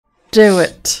do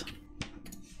it.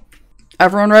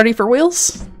 Everyone ready for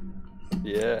wheels?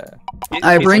 Yeah.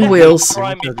 I bring wheels.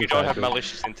 Crime if you don't have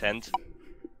malicious intent.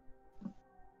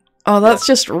 Oh, that's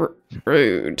just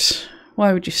rude.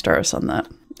 Why would you start us on that?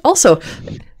 Also,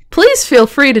 please feel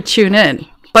free to tune in.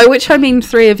 By which I mean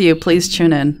 3 of you, please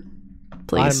tune in.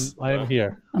 Please. I am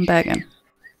here. I'm begging.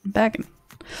 I'm begging.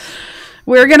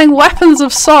 We're getting Weapons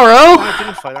of Sorrow.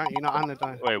 Identified, aren't you? Not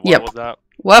anodyne. Wait, what was that?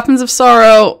 Weapons of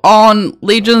Sorrow on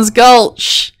Legion's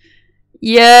Gulch.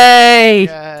 Yay!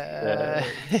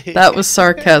 That was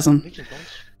sarcasm.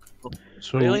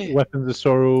 So Really? Weapons of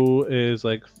Sorrow is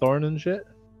like Thorn and shit?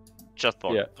 Just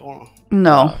Thorn. Yeah. Thor,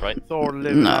 No. Right? Thor,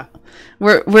 Lumina.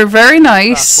 No. We're very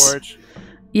nice. Last word.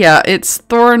 Yeah, it's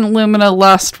Thorn, Lumina,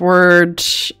 Last Word.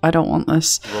 I don't want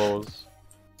this. Rose.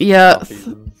 Yeah,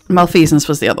 Malfeasance. Malfeasance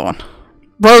was the other one.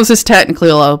 Rose is technically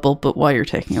allowable, but why you're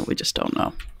taking it, we just don't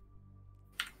know.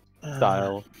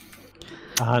 Style.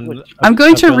 And I'm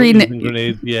going to abilities rename- and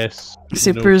grenades, yes.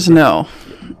 Supers, no.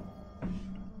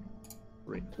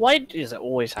 Why does it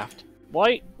always have to?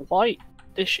 Why?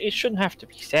 It shouldn't have to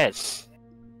be said.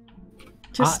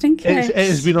 Just in case. It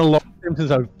has been a long time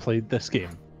since I've played this game.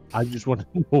 I just want to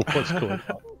know what's going on.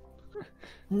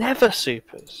 Never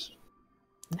supers.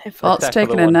 Never. Well, it's Except for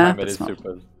taking the a one nap. time it It's is not.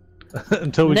 supers.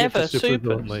 Until we Never get to supers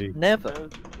supers. only. Never.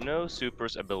 No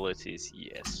supers abilities,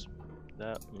 yes.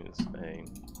 That is a...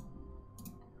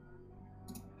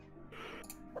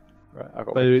 Right, I've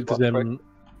got By the way, one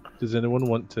spot does anyone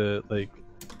want to like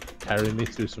carry me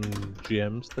through some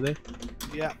GMs today?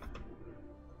 Yeah.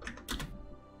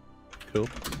 Cool.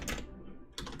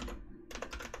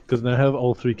 Because now I have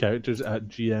all 3 characters at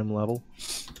GM level,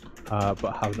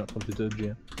 but have not completed a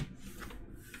GM.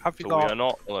 Have you So we are got?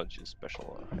 not launching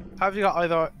special. Have you got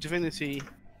either Divinity,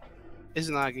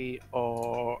 Izanagi,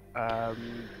 or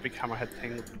Big Hammerhead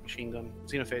thing with the machine gun?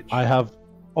 Xenophage. I have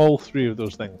all 3 of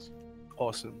those things.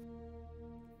 Awesome.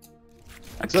 So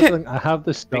that's the Okay. thing, I have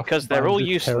this stuff, Because but they're I'm all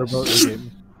just terrible useless.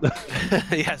 at the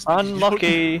game. Yes.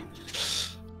 Unlucky.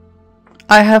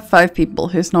 I have 5 people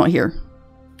who's not here.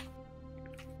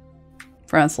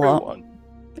 Francelot, One.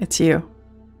 it's you.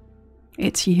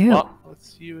 It's you. What?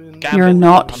 What's you in? Gambit. You're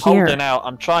not I'm here. holding out.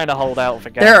 I'm trying to hold out for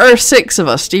Gambit. There are 6 of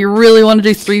us. Do you really want to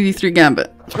do 3v3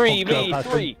 Gambit?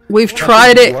 3v3. We've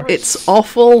tried it. It's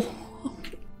awful.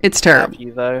 It's terrible. Have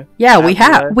you though? Yeah, we Have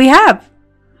you, have. though? We have.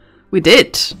 We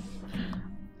did.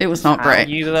 It was not Have great.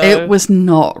 you, though? It was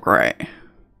not great.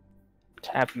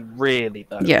 Have you really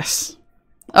though? Yes.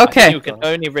 I think Okay. you can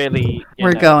only really.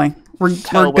 We're going. We're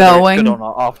Tell whether going. It's good or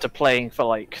not after playing for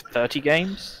like 30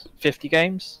 games, 50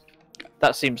 games.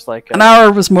 That seems like An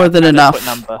hour was more than adequate enough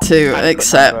number. to Adequate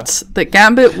accept that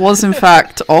Gambit was in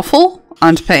fact awful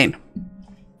and pain.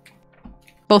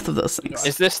 Both of those things.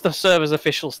 Is this the server's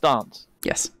official stance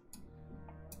Yes.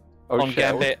 Oh, on shit.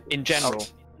 Gambit in general?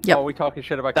 Yep. Oh, we talking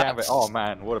shit about That's- Gambit? Oh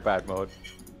man, what a bad mode.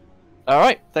 All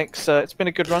right, thanks. It's been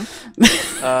a good run.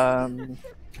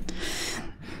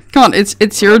 Come on,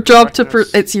 it's your job to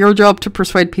it's your job to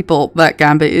persuade people that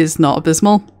Gambit is not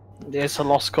abysmal. It's a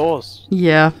lost cause.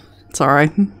 Yeah, it's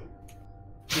alright.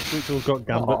 We've got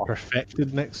Gambit Oh.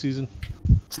 perfected next season.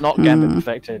 It's not Gambit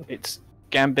perfected. It's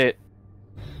Gambit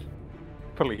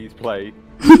Please play.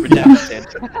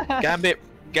 redacted.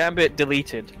 Gambit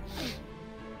deleted.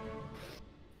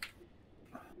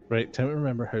 Right, time to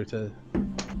remember how to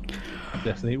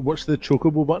definitely. What's the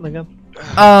chocobo button again?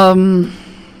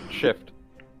 Shift.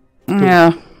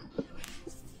 Yeah.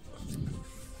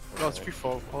 Oh, it's free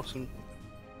fall. Awesome.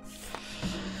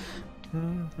 I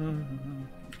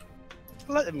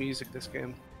like the music this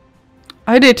game.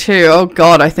 I do too. Oh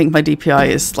god, I think my DPI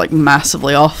is like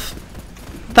massively off.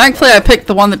 Thankfully I picked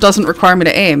the one that doesn't require me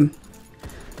to aim.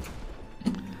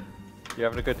 You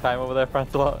having a good time over there,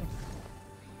 Francois?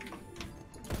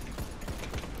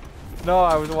 No,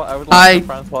 I was watching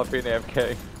Francois being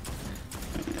AFK.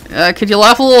 Could you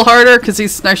laugh a little harder? Because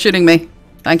he's now shooting me.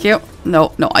 Thank you.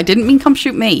 No, I didn't mean come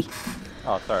shoot me.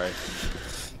 Oh, sorry.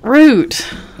 Rude.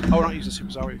 Oh, we're not using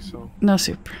Super Zowie, so No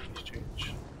super. let's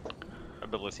change.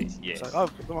 Abilities, yes. It's like, oh,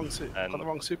 I've got the wrong super. And- Got the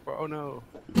wrong super. Oh no.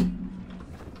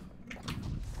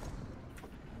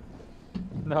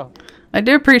 No. I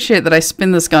do appreciate that I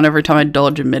spin this gun every time I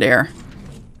dodge in midair.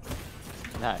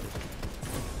 Nice.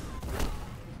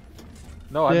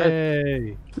 No, I meant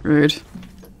Yay! Rude.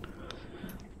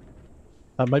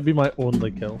 That might be my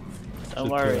only kill. Don't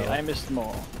worry, I missed them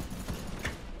all.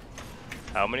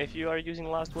 How many of you are using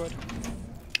last word?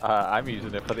 I'm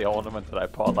using it for the ornament that I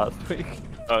bought last week.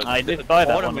 I did buy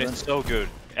that ornament one, is so good,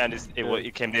 and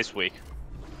it came this week.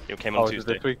 It came Oh, on is it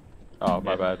Tuesday. this week? Oh,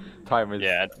 my bad. Time is.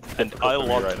 Yeah, and I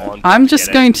logged on. I'm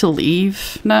just going to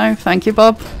leave now. Thank you,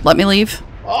 Bob. Let me leave.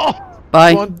 Oh!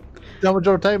 Bye. Come on, damage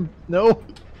our time. No!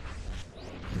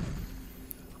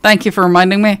 Thank you for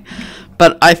reminding me.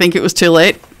 But I think it was too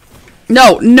late.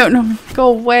 No, no, no. Go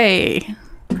away.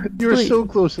 You were Please. so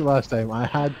close the last time. I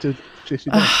had to chase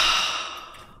you down. At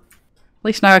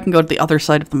least now I can go to the other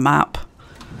side of the map.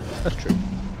 That's true.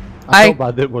 I felt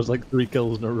bad that it was like 3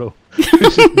 kills in a row.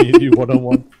 It's just me and you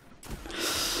one-on-one.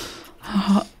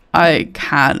 I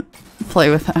can't play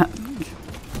with that.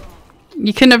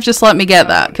 You couldn't have just let me get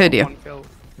that, could you? One kill.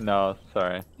 No,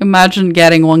 sorry. Imagine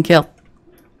getting 1 kill.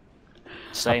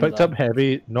 Same. I picked up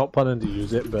heavy, not planning to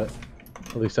use it, but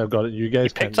at least I've got it. You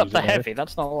guys can't Picked up use the it now. heavy.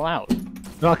 That's not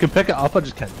allowed. No, I can pick it up, I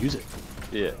just can't use it.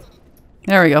 Yeah.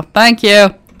 There we go. Thank you.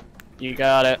 You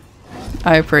got it.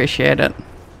 I appreciate it.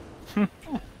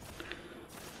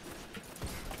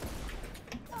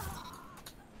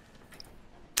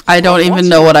 I don't even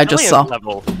know what I just saw.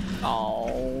 Level?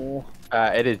 Oh.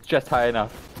 It is just high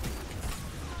enough.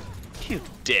 You You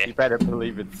dick. better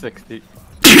believe it's 60.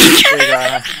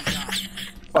 Fuck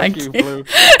Thank you, you. Blue.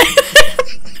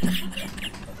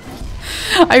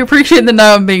 I appreciate that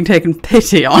now I'm being taken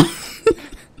pity on.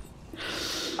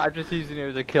 I'm just using it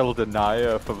as a kill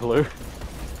denier for Blue.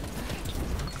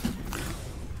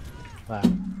 Wow.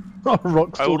 Oh, Rock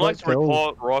I stole would like that to kill.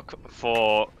 report Rock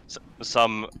for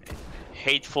some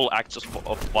hateful acts of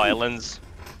violence.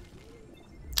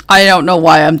 I don't know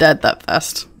why I'm dead that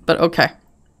fast, but okay.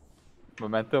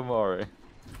 Momentum or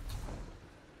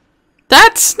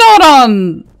That's not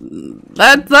on.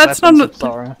 That's Weapons not. of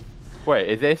Sorrow. wait,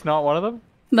 is this not one of them?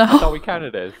 I thought No, we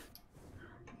counted as.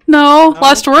 no.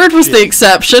 Last word was the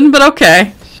exception, but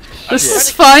okay. This I'm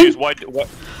is kinda fine.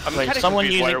 confused I'm Wait, kinda someone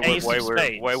confused using Ace of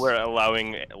Spades. why we're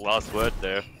allowing last word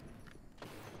there.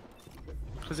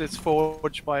 Because it's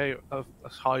forged by a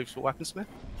hive's weaponsmith.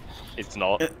 It's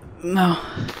not. No.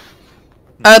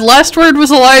 Last word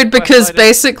was allowed because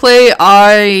basically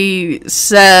I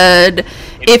said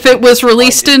if it was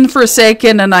released in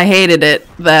Forsaken and I hated it,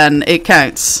 then it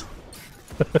counts.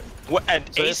 What, and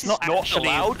So Ace it's is not not actually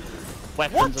allowed?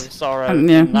 Weapons of Sorrow.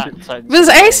 Yeah. in that sense Was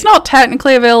of Ace way. not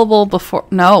technically available before?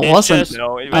 No, it It's wasn't. just-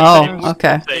 No, it Oh, was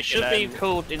okay. It should be and-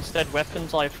 called instead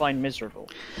Weapons I Find Miserable.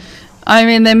 I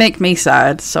mean, they make me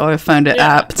sad, so I found it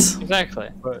Yeah. apt. Exactly.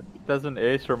 But doesn't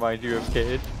Ace remind you of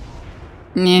Cage?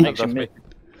 Yeah. Makes you That's me.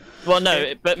 Well,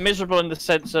 no, but miserable in the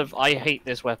sense of I hate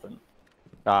this weapon.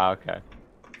 Ah, okay.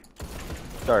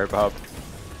 Sorry, Bob.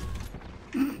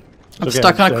 I'm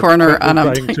stuck in a corner and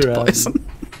I'm trying taking poison.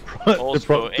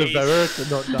 Also, Devour Ace to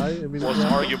not die. I mean, was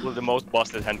arguably the most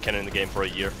busted hand cannon in the game for a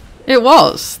year. It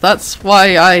was. That's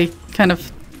why I kind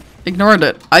of ignored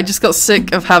it. I just got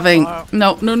sick of having.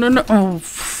 No, no, no, no. Oh.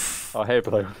 Oh, hey,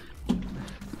 Blue.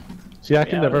 see, I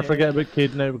can Yeah, never yeah. forget about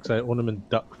Cade now because I own him in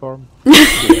duck form.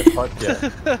 Yeah, fuck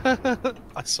yeah.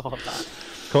 I saw that.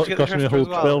 Cost you get the me a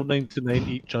Crucible whole as well? $12.99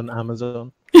 each on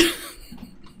Amazon.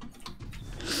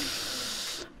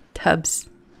 Tabs.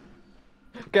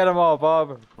 Get them all,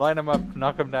 Bob. Line them up.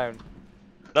 Knock them down.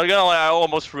 Not gonna lie, I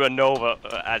almost threw a Nova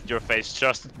at your face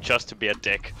just to be a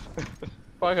dick.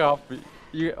 Fuck off.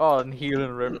 You on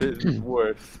healing rip is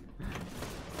worse.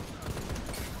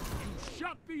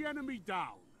 Shut the enemy down.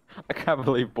 I can't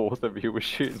believe both of you were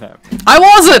shooting at me. I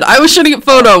wasn't! I was shooting at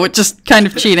Photo, which is kind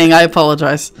of cheating. I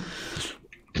apologize.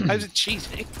 How's it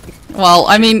cheating? Well,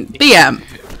 I mean, BM.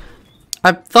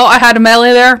 I thought I had a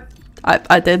melee there.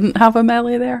 I didn't have a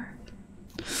melee there.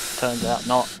 Turns out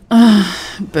not.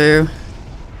 Boo.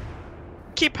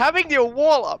 Keep having your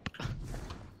wall up!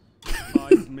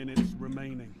 5 minutes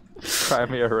remaining. Cry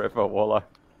me a river, Walla.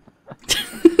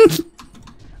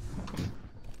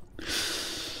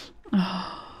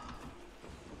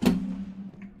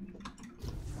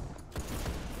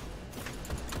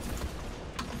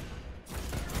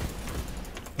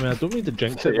 I mean, I don't mean to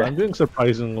jinx it, but I'm doing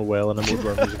surprisingly well in a mode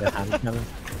where I'm using a hand cannon.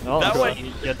 No, That so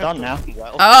way- you're done now.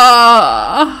 Well,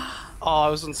 Oh, I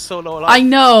was on solo life. I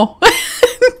know.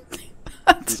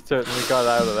 You certainly got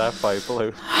out of that fight,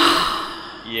 Blue.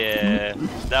 yeah,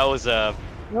 that was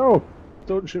No!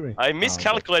 Don't shoot me. I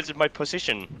miscalculated my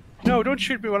position. No, don't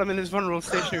shoot me while I'm in this vulnerable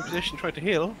stationary position trying to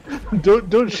heal.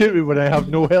 Don't shoot me when I have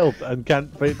no health and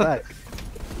can't fight back.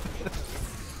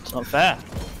 It's not fair.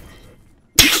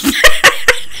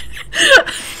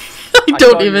 I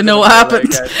don't even know what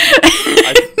happened.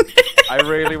 I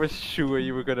really was sure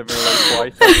you were gonna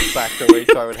melee twice. I just backed away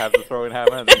so I would have the throwing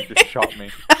hammer, and then you just shot me.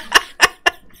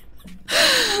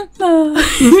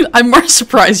 I'm more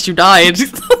surprised you died.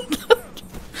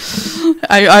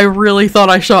 I really thought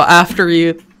I shot after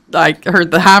you. I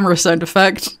heard the hammer sound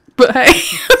effect, but hey.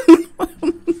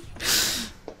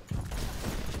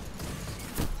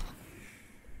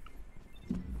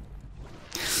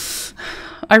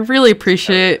 I really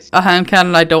appreciate a hand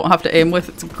cannon I don't have to aim with.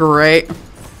 It's great.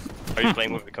 Are you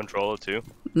playing with the controller too?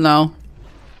 No.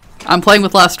 I'm playing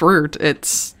with Last Word.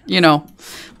 It's, you know,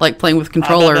 like playing with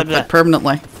controller, but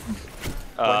permanently.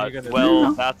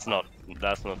 Well, that's not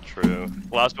true.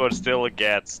 Last Word still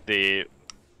gets the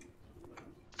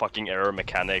fucking error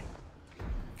mechanic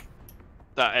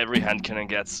that every hand cannon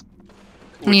gets,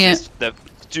 which is the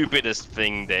stupidest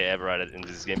thing they ever added in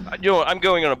this game. You know, I'm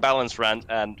going on a balance rant,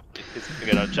 and it's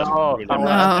gonna just. Oh, really I'm bad.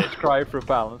 gonna subscribe for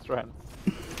balance rant.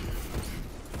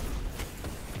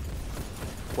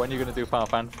 When are you gonna do Final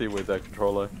Fantasy with a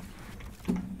controller?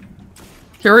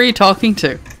 Who are you talking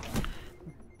to?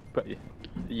 But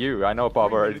you, I know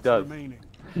Bob already does. Remaining.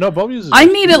 No, Bob uses. I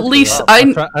need at least. I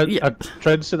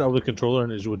tried to set it up with a controller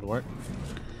and it just wouldn't work.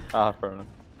 Ah, fair enough.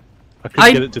 I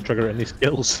couldn't get it to trigger any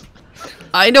skills.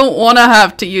 I don't want to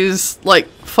have to use like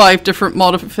 5 different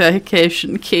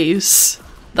modification keys.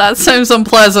 That sounds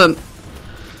unpleasant.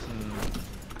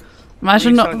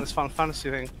 Imagine Selling not. this Final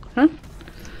Fantasy thing. Huh?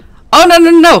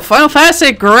 Oh no! Final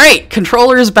Fantasy, great.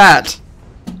 Controller is bad.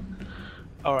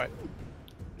 All right.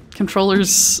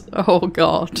 Controllers. Oh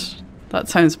god, that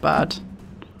sounds bad.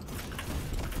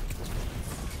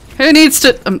 Who needs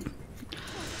to?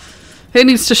 Who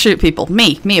needs to shoot people?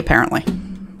 Me apparently.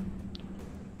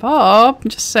 Bob, I'm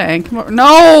just saying. Come on.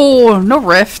 No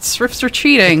rifts. Rifts are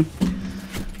cheating.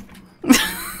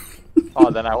 Oh,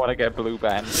 then I want to get blue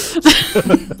banned.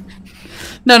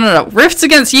 No. Rifts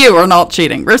against you are not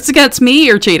cheating. Rifts against me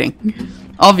are cheating.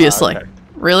 Obviously. Okay.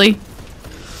 Really?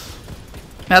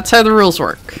 That's how the rules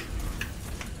work.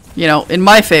 You know, in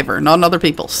my favor, not in other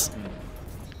people's.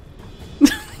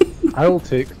 I will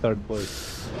take 3rd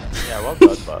place. Yeah, well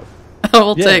done, Bob. I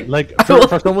will take. Like I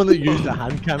for someone that used a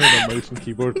hand cannon and mouse and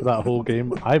keyboard for that whole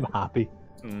game, I'm happy.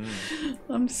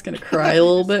 I'm just gonna cry a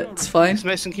little bit. It's fine. Is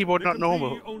mouse and keyboard not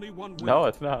normal? Only one win. No,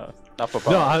 it's not. Not for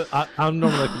Bob. No, I'm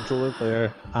normally a controller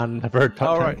player and never touched hand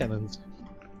Alright. cannons.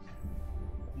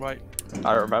 Right.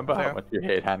 I remember how Fair. much you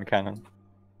hate hand cannon.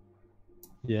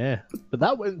 Yeah, but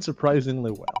that went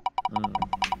surprisingly well.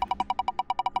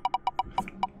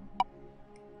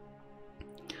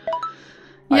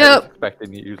 I was Yep.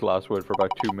 expecting you to use last word for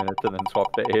about 2 minutes and then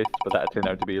swap to ace, but that turned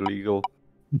out to be illegal.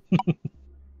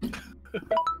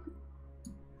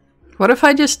 What if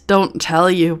I just don't tell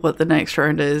you what the next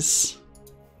round is?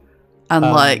 And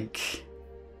like,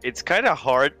 It's kind of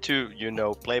hard to, you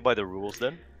know, play by the rules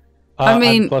then. I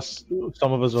mean- and plus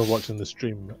some of us are watching the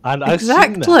stream, and I've seen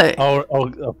Exactly. that. Oh,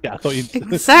 okay. I thought you. I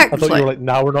thought Exactly. you were like,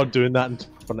 "Now we're not doing that and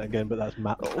fun it again." But that's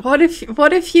Matt. what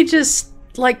if you just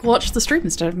like watch the stream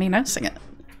instead of me announcing it?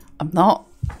 I'm not,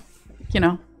 you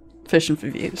know, fishing for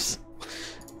views.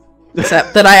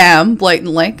 Except that I am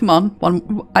blatantly. Come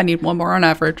on, I need one more on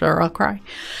average, or I'll cry.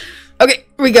 Okay,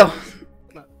 here we go.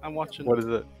 No, I'm watching. What is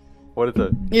it? What is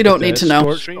it? You don't need to know.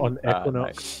 Scorched Stream. on Ah,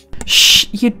 Equinox. Shh,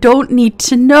 you don't need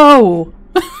to know.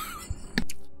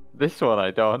 This one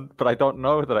I don't, but I don't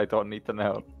know that I don't need to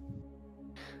know.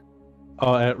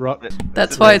 Oh, Rock.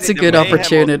 That's why it's a good Mayhem or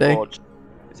opportunity. Scorched.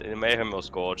 It's in Mayhem or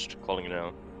Scorched, calling it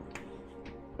now.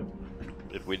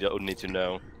 If we don't need to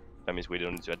know, that means we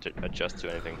don't need to adjust to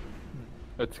anything.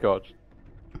 It's Scotch.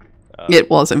 It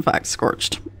was in fact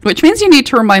scorched, which means you need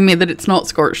to remind me that it's not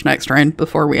scorched next round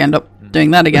before we end up doing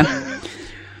that again.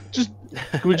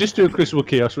 Can we just do a Crucible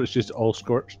Chaos where it's just all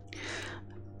scorched?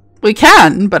 We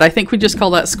can, but I think we just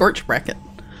call that scorch bracket.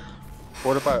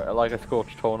 What about like a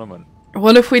Scorch tournament?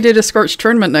 What if we did a scorch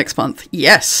tournament next month?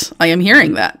 Yes, I am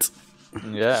hearing that.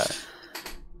 Yeah.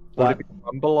 What if you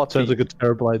rumble or Sounds like a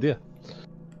terrible idea.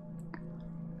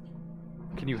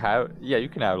 Can you have? Yeah, you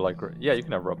can have like you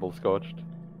can have rumble scorched.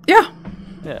 Yeah.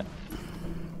 Yeah.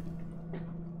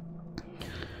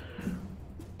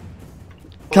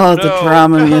 God, the no.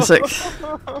 drama music.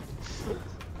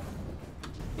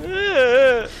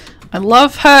 I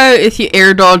love how if you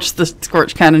air dodge, the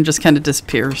scorch cannon just kind of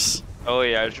disappears. Oh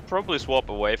yeah, I should probably swap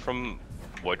away from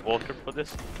Void Walker for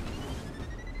this.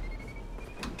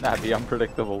 That'd be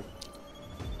unpredictable.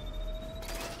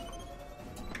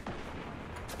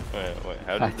 Wait,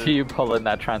 how I did see you pulling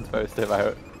that transpositive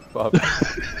out, Bob.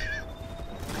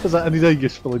 Because I need a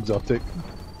useful exotic.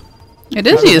 It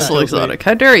is useful exotic.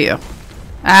 How dare you?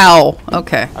 Ow.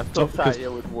 Okay. I'm so sat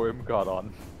here with Worm God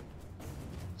on.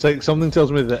 It's like something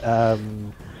tells me that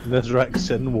Nizrak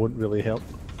Sin won't really help.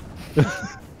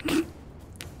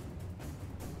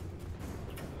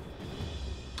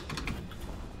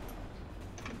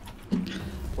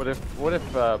 What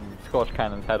if Scorch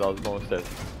Cannons had osmosis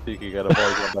so you could get a void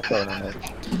on the phone in it?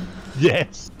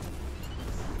 Yes.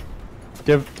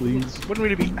 Give, please. Wouldn't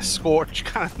really be a scorch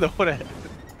kind of though, would it?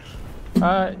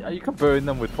 You can burn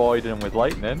them with void and with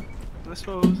lightning. I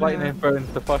suppose. Lightning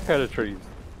burns the fuck out of trees.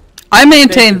 I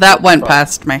maintain that went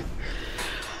past me.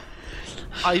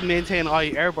 I maintain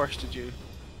I airbursted you.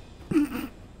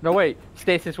 No wait,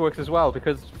 stasis works as well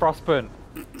because frostburn.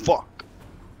 Fuck.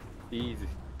 Easy.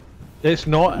 It's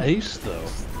not ice though.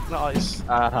 Nice.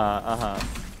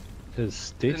 It's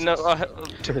stasis. No,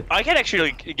 I can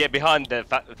actually get behind the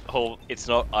whole it's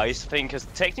not ice thing, because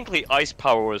technically ice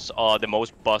powers are the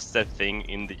most busted thing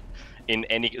in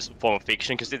any form of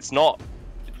fiction, because it's not.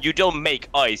 You don't make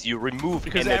ice, you remove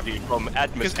energy from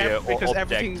atmosphere or because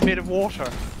object. everything's made of water.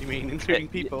 You mean, including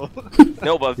people?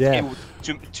 No, but Yeah.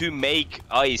 to make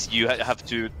ice, you have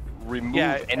to remove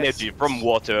energy it's- from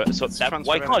water. So that, transfer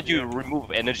why can't energy, you yeah. remove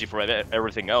energy from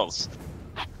everything else?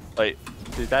 Like,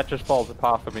 Dude, that just falls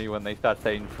apart for me when they start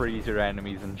saying freeze your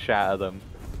enemies and shatter them.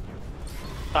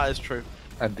 That is true.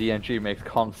 And DNG makes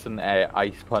constant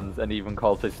ice puns and even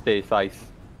calls it stace ice.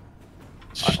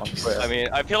 On Twitter. I mean,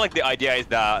 I feel like the idea is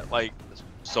that like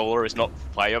solar is not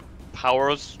fire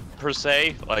powers per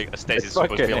se. Like a stasis is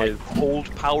supposed to be like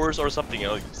cold powers or something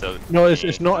else. So No,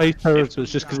 it's not ice powered, so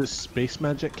it's just because it's space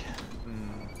magic.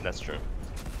 that's true.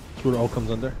 That's what it all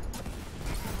comes under.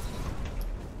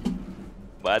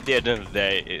 But at the end of the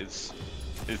day, it's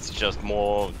just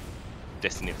more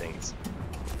Destiny things.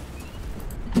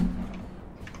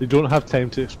 They don't have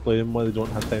time to explain why they don't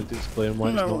have time to explain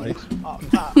why No. it's not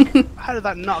ice. Oh, how did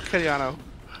that not kill you, Anno?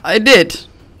 I did.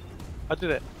 I did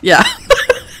it. Yeah.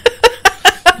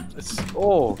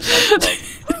 Oh,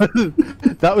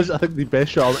 That was, I think, the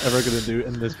best shot I'm ever going to do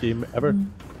in this game ever.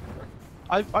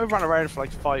 I ran around for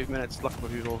like 5 minutes looking for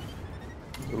people.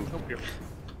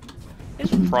 Is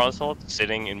Frosthold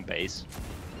sitting in base?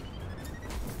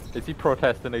 is he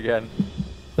protesting again?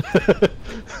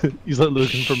 He's like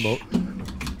looking for moat.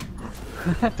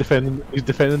 He's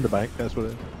defending the bank, that's what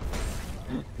it is.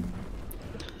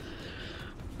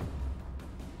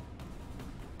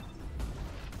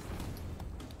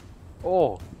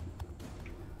 Oh,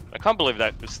 I can't believe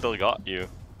that it still got you.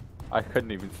 I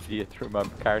couldn't even see it through my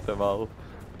character model.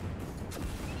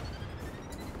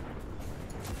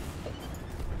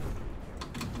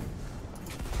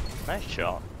 Nice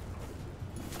shot.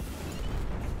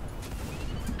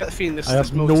 Get the feeling this I have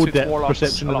this mode no suits depth warlocks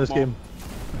perception a in lot this more. game.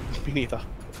 Me neither.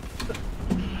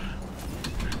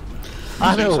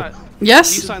 I So you know. sign- You Yes.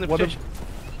 signed the What if-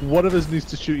 petition. One of us needs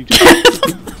to shoot each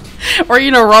other. Or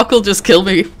you know, Rock will just kill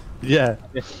me. Yeah.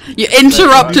 You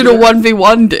interrupted a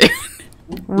 1v1, dude.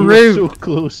 We were so Rude.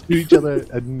 close to each other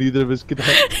and neither of us could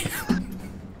hit.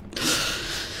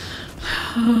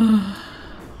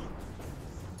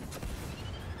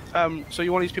 So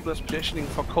you want these people that's petitioning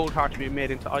for Cold Heart to be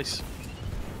made into ice?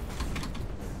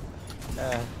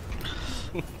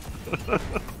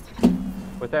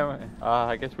 But then,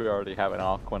 I guess we already have an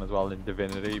arc one as well in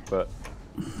Divinity, but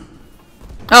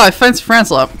Oh, I found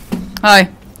Franslop. Hi.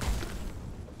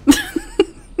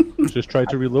 Just try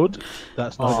to reload.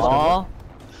 That's not Aww.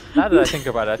 now that I think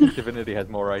about it, I think Divinity has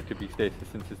more right to be stasis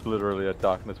since it's literally a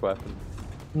darkness weapon.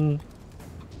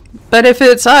 But if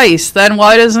it's ice, then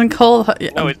why doesn't cold?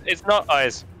 No, it's not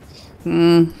ice.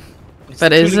 Hmm. It's But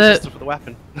the is cooling it? system for the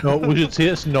weapon? No, we should say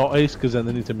it's not ice because then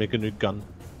they need to make a new gun.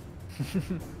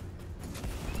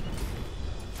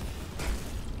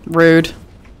 Rude.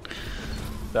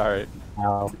 Sorry.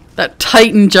 Wow. That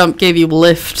Titan jump gave you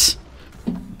lift.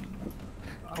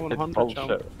 I want It's 100 bullshit.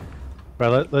 jump.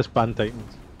 Right, let's ban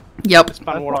Titans. Yep. It's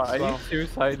ban That's warlocks why, as are well. you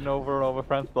suiciding over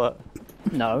Fransplat?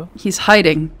 No, He's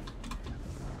hiding.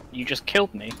 you just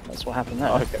killed me. That's what happened there.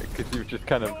 Okay, because you've just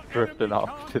kind of drifted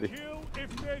off to the... Kill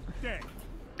if they're dead.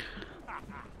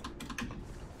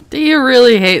 Do you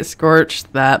really hate Scorch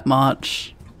that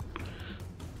much?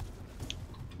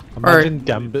 Imagine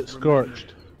Gambit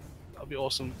Scorched. That'd be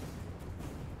awesome.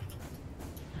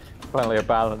 Finally a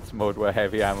balanced mode where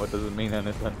heavy ammo doesn't mean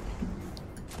anything.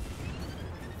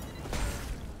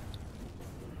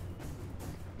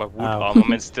 But would Ow.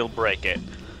 armaments still break it?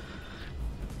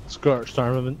 Scorched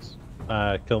armaments.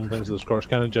 Killing things with the Scorch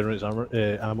Cannon generates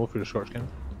ammo for your Scorch Cannon.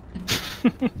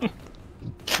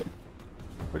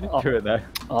 What are you Oh. doing there?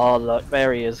 Oh look,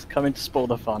 there he is, coming to spoil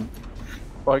the fun.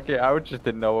 Okay, I just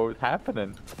didn't know what was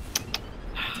happening.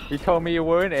 He told me you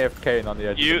weren't AFKing on the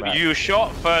edge of the map. You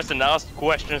shot first and asked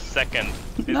questions second.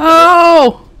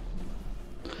 No!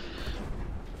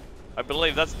 I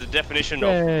believe that's the definition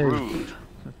Yay. of rude,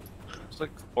 It's like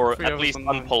or 3 at of us least on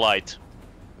the- unpolite.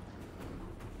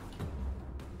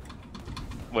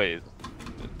 Wait,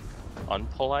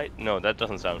 unpolite? No, that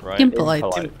doesn't sound right. Impolite.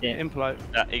 Impolite. Yeah. Impolite.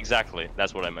 Exactly,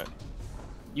 that's what I meant.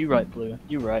 You right, Blue.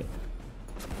 You right.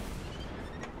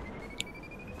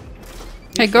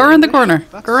 Okay, go around the corner.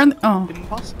 Go around. Oh.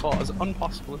 Impossible. It's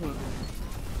impossible, isn't it?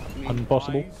 I mean,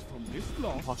 Impossible. Rise from this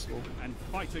loss Impossible. and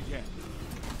fight again.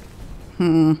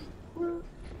 Hmm.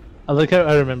 I like how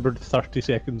I remembered 30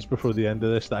 seconds before the end of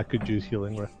this that I could use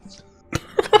healing rifts.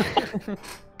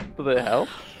 Do they help?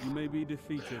 You may be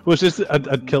defeated. Well, it's just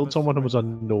that I'd killed someone and was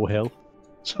on no health.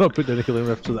 So I put down a healing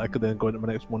rift so that I could then go into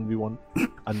my next 1v1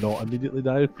 and not immediately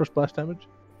die for splash damage.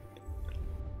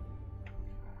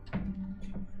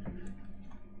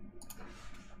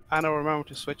 And I'll remember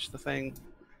to switch the thing.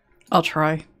 I'll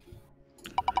try.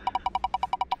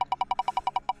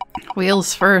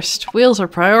 Wheels first. Wheels are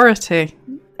priority.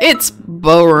 It's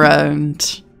bow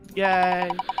round.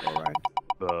 Yay! Alright.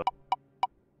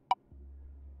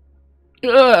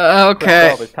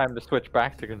 Okay. It's time to switch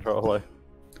back to controller.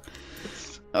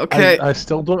 Okay. I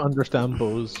still don't understand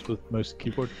bows with mouse and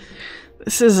keyboard.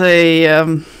 This is a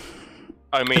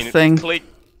I mean, thing. click,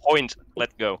 point,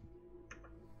 let go.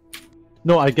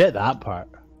 No, I get that part,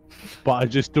 but I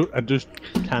just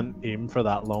can't aim for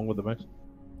that long with the mouse.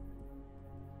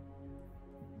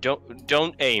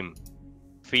 Don't aim.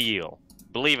 Feel.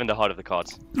 Believe in the heart of the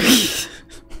cards.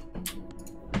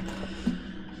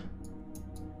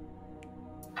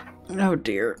 Oh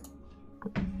dear.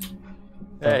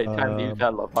 Hey, time to use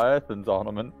that Leviathan's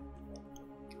ornament.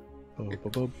 Bow, bow,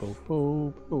 bow, bow,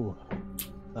 bow, bow.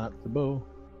 That's the bow.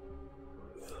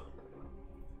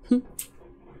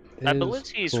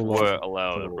 Abilities were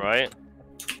allowed, right?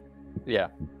 Yeah.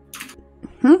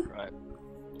 Right.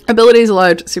 Abilities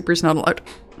allowed, supers not allowed.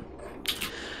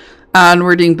 And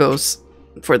we're doing bows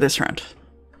for this round.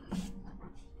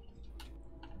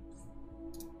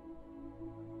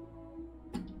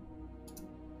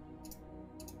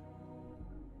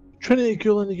 Trinity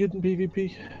cool any good in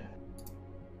PvP?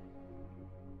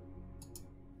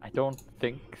 I don't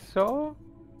think so.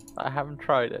 I haven't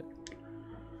tried it.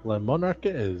 Well, Monarch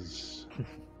it is.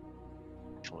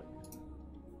 Actually.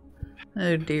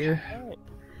 Oh dear.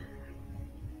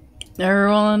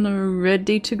 Everyone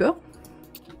ready to go?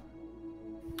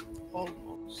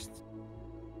 Almost.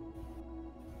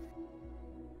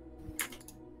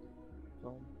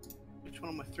 Which one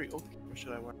of my three Oathkeepers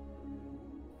should I wear?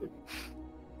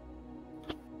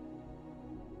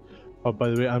 Oh, by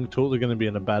the way, I'm totally going to be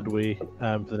in a bad way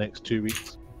for the next 2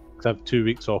 weeks. Because I have 2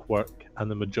 weeks off work, and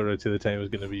the majority of the time is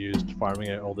going to be used farming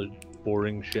out all the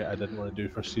boring shit I didn't want to do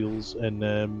for seals in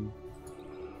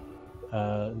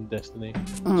Destiny.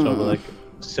 So I'll be like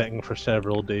sitting for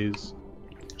several days,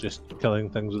 just killing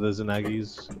things with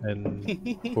Izanagis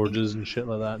and forges and shit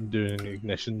like that, and doing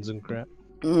ignitions and crap.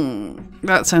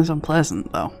 That sounds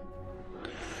unpleasant, though.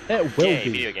 It will Yay,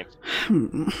 be, video games.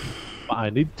 but I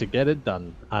need to get it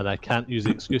done, and I can't use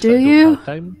the excuse Do that I you? don't have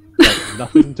time. I have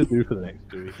nothing to do for the next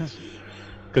 2 weeks.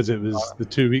 Because it was the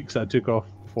 2 weeks I took off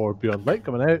for Beyond Light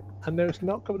coming out, and now it's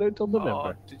not coming out till November.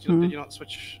 Oh, did you not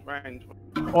switch round?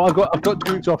 Oh, I've got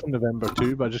 2 weeks off in November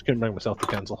too, but I just couldn't bring myself to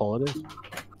cancel holidays.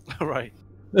 Right.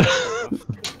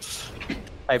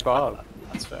 Hey Bob,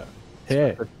 That's fair.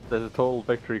 Hey, there's a total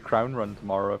victory crown run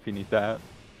tomorrow if you need that.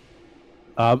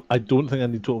 I don't think I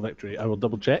need total victory. I will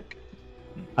double check.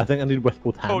 I think I need with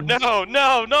both hands. Oh no,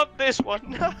 no, not this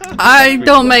one. No. I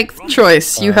don't make the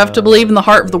choice. You have to believe in the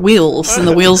heart of the wheels, and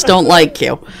the wheels don't like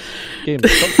you. Game,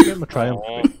 stop getting my triumph.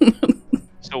 Oh.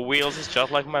 So Wheels is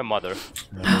just like my mother.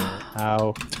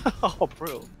 Ow. Oh,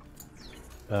 brutal.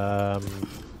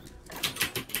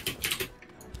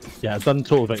 Yeah, I've done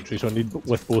total victory, so I need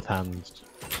with both hands.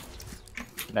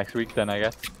 Next week then, I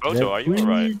guess. Oh, so are you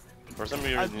alright? For some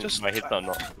reason, just- my hits are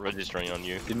not registering on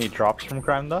you. You need drops from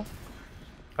crown though?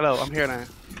 Hello, I'm here now.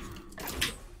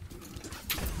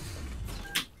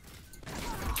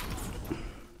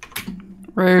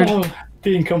 Rude. Oh,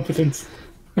 the incompetence.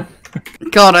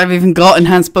 God, I've even got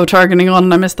enhanced bow targeting on,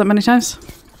 and I missed that many times.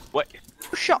 What?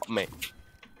 Who shot me?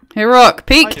 Hey, Rock,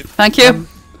 peek. Thank you.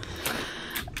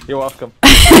 You're welcome.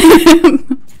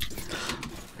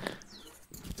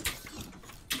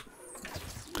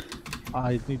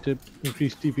 I need to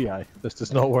increase DPI. This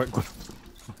does not work.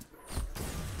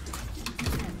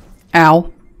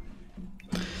 Ow.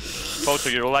 Photo,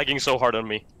 you're lagging so hard on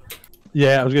me.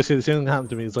 Yeah, I was gonna say the same thing happened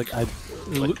to me. It's like I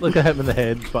looked like I hit him in the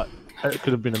head, but it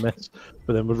could have been a miss.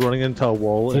 But then was running into a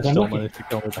wall and Did I still knock you? managed to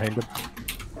kill me behind him.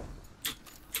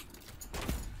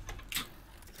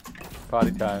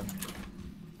 Party time.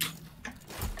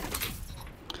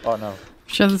 Oh no.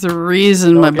 Sure, there's a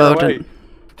reason Oh, my get bow away. didn't.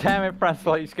 Damn it,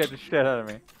 Francois, you scared the shit out of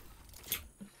me.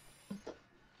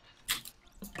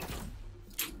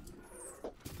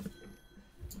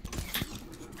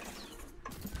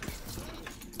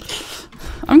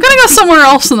 I'm gonna go somewhere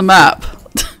else on the map.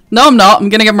 No, I'm not. I'm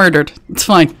gonna get murdered. It's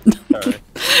fine. Sorry.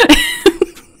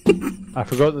 I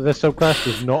forgot that this subclass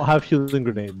does not have healing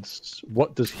grenades.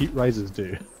 What does heat rises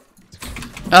do?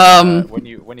 When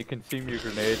you consume your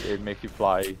grenade, it makes you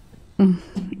fly.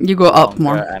 You go up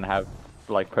more. And have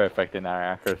like perfect in air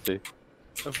accuracy.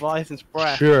 Leviathan's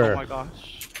breath. Sure. Oh my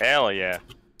gosh. Hell yeah.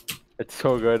 It's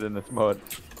so good in this mode.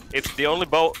 It's the only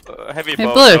bow, heavy Hey,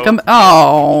 bow. Blue, so- come.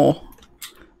 Oh,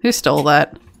 who stole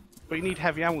that? But you need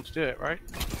heavy ammo to do it, right?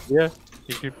 Yeah,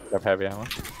 you can have heavy ammo.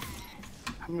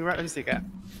 How many weapons do you get?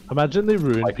 Imagine they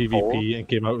ruined Like PvP four? and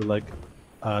came out with like,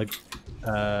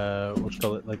 what you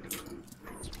call it? Like,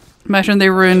 Imagine they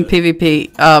ruined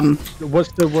PvP.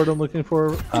 what's the word I'm looking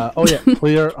for? Oh yeah,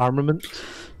 player armament.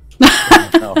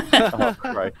 No. Oh,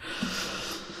 right.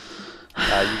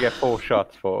 You get 4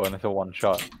 shots and it's a 1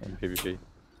 shot in PvP.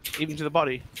 Even to the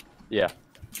body? Yeah.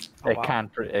 Oh, It wow.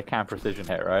 can precision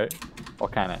hit, right? Or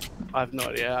can it? I have no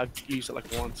idea. I've used it like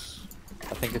once.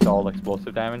 I think it's all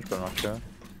explosive damage, but I'm not sure.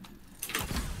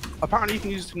 Apparently, you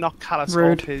can use it to knock Callus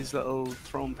Rude. off his little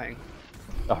throne thing,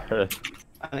 Oh, really?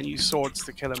 and then use swords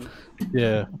to kill him.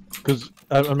 Yeah, because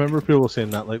I remember people saying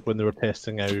that like when they were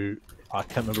testing out, I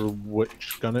can't remember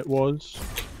which gun it was,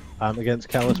 against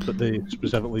Callus, but they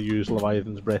specifically used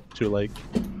Leviathan's breath to like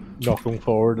knock him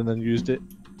forward and then used it.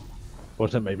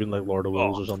 Was it maybe like Lord of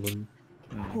Wolves or something?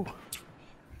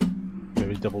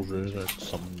 Maybe Devil's Rune or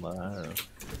something like that.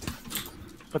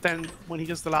 But then, when he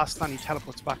does the last stand, he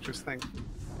teleports back to his thing.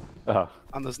 Oh.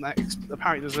 And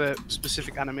apparently there's a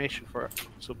specific animation for it.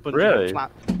 So Bungie, Really?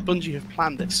 Bungie have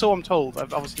planned it. So I'm told.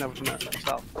 I've obviously never done it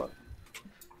myself, but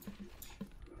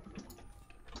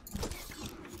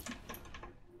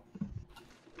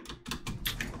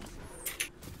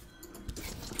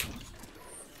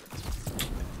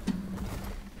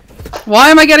Why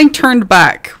am I getting turned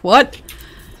back? What?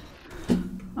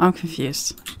 I'm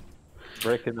confused.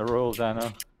 Breaking the rules, I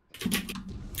know.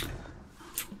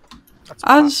 that's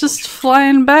I was just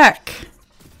flying back.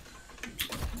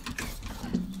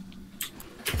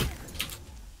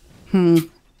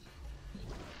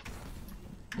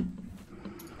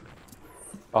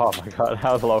 Oh my god,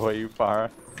 how low are you, Farah?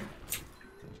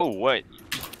 Oh wait,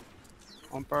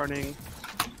 I'm burning.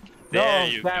 there No,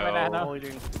 you damn it, go. Anna.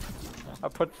 Avoiding. I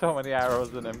put so many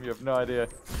arrows in him, you have no idea.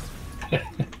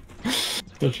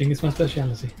 Dodging is my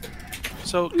speciality.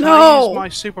 So can No. I use my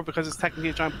super because it's technically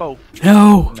a giant bow?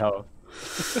 No. No.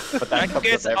 But I that comes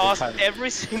guess up every asked time. every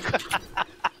single.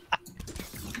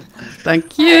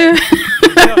 Thank you.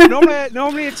 No,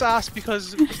 normally it's asked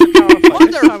because it's the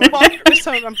power of this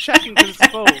time I'm checking because it's a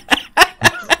bow.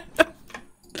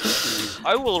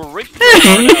 I will rip your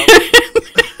heart out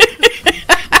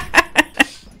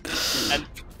and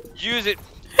use it.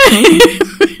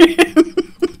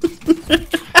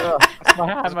 Oh, that's my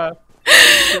hammer.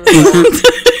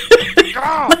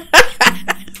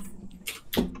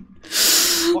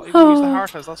 What, you can use the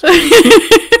heart as, that's what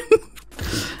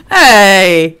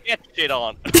Hey, Get shit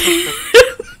on.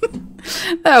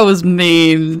 that was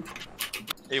mean.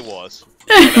 It was.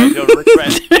 And you'll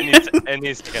regret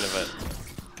any second of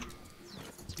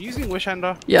it. Using Wish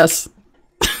Ender. Yes.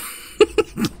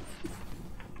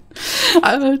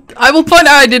 I will point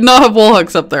out I did not have wall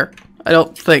hooks up there. I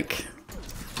don't think.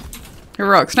 Here,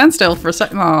 Rock, stand still for a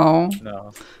second. Oh,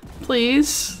 No,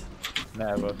 please.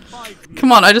 never.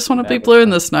 Come on, I just want to be Never. blue in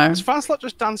this now. Is Fanslot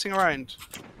just dancing around?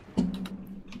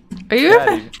 Are you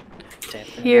ever Daddy,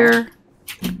 here?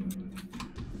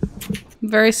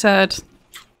 Very sad.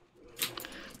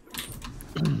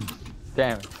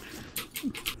 damn it.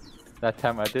 That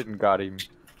time I didn't got him.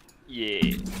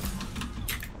 Yeah.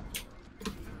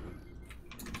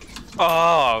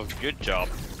 Oh, good job.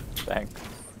 Thanks.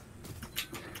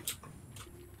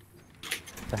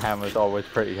 The hammer's always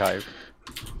pretty hype.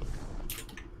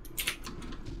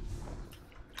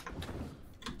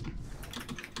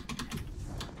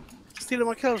 Stealing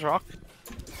my kills, Rock.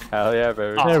 Hell yeah,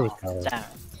 baby. There we go. Damn.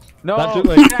 No! That took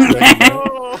like.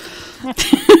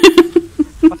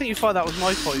 I think you thought that was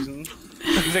my poison.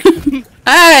 Victim.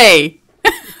 Hey!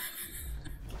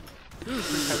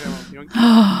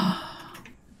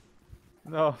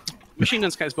 No. Machine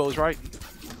gun scouts bows, right?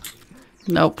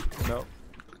 Nope. No.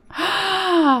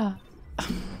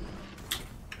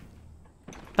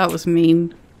 That was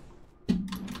mean.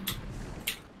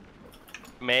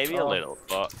 Maybe a little,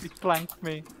 but He flanked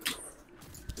me.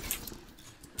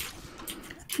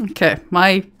 Okay,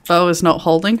 my bow is not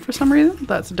holding for some reason.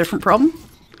 That's a different problem.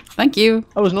 Thank you.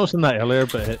 I was noticing that earlier,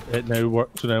 but it now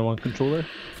works with one controller.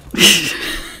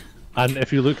 And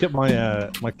if you look at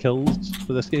my kills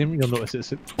for this game, you'll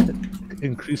notice it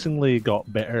increasingly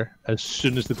got better as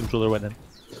soon as the controller went in.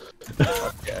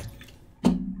 Okay.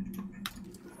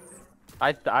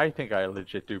 I think I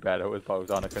legit do better with bows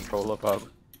on a controller, Bob.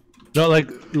 No, like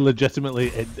legitimately,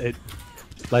 it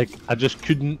like I just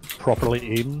couldn't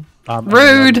properly aim. And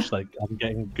Rude. I'm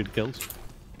getting good kills.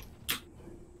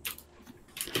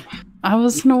 I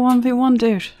was in a 1v1,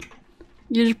 dude.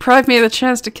 You deprived me of the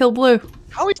chance to kill Blue.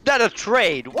 How is that a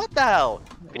trade? What the hell?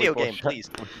 Video game, please.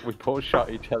 We both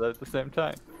shot each other at the same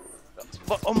time.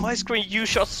 But on my screen, you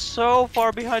shot so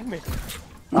far behind me.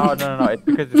 Oh, no. It's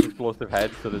because it's explosive head,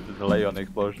 so there's a delay on the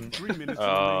explosion. 3 minutes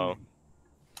Oh. remaining.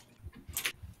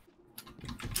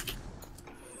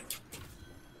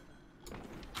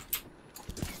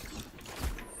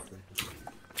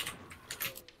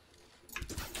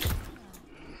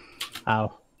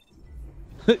 Ow.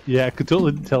 Yeah, I could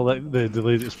totally tell that the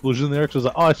delayed explosion there, because I was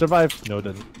like, oh, I survived. No, I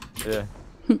didn't. Yeah.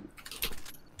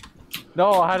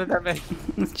 No, how did that make?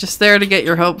 It's just there to get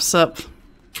your hopes up.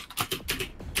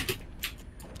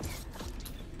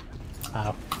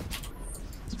 Ow.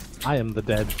 I am the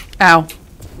dead. Ow.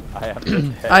 I am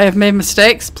just I have made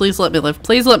mistakes. Please let me live.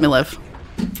 Please let me live.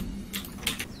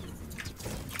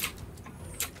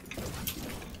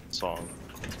 Song.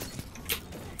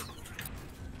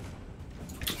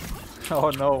 Oh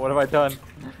no, what have I done?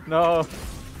 No.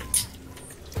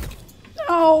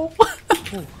 Oh.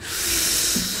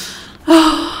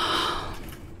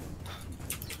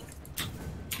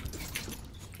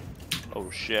 Oh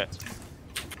shit.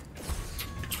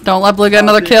 Don't let Blue get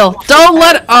another kill. Don't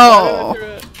let it. Oh.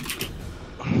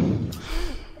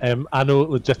 I know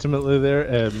legitimately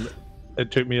there,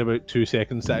 it took me about 2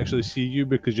 seconds to actually see you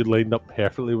because you lined up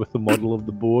perfectly with the model of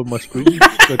the bow on my screen.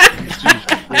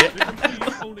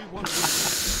 Only one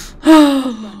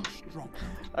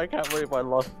I can't believe I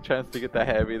lost the chance to get the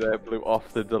heavy there, blew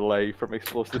off the delay from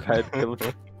explosive head kills.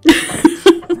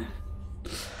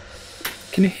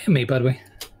 Can you hear me, by the way?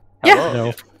 Yeah.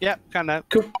 No. Yeah, can now.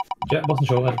 Cool. Yeah, wasn't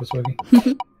sure that was working.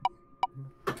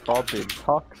 Bob being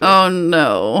toxic. Oh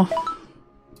no.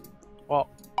 What?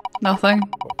 Nothing.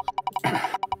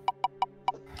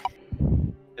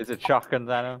 Is it shotgun,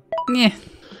 Zano? Yeah.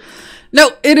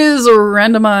 No, it is a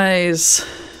randomize.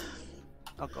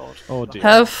 Oh god. Oh dear.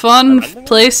 Have fun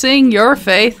placing your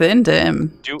faith in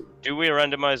Dim. Do we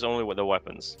randomize only with the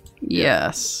weapons?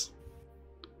 Yes.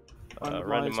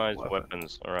 Randomize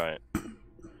weapons. Alright.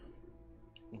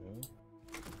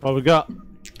 What we got?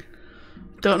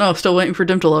 Don't know. Still waiting for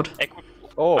Dim to load.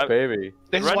 Oh, baby.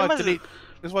 This is why I delete.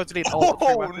 This is why I delete all the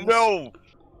 3 weapons. no!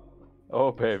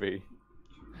 Oh, baby.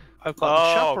 I've got the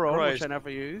Oh, chaperone, which Christ. I never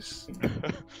use.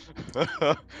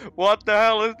 What the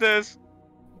hell is this?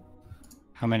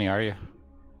 How many are you?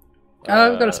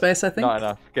 Oh, I've got a space, I think. Not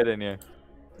enough. Get in here.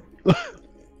 I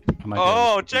might be able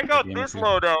Oh, to check get out the this MP.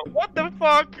 loadout. What the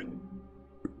fuck?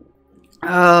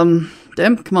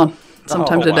 Dim, come on.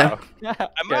 Sometime today. Wow. Am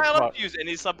Get I allowed fucked. to use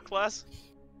any subclass?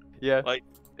 Yeah. Like,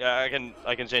 yeah,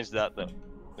 I can change that though.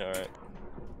 Alright.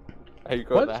 How you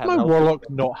got Why the does hand my help? warlock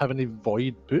not have any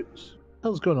void boots? What the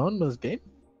hell's going on with this game?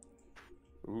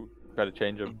 Ooh, gotta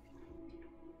change them.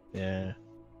 Yeah.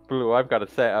 Blue, I've got a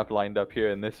setup lined up here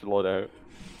in this loadout.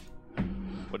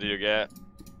 What do you get?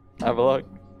 Have a look.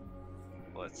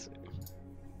 Let's see.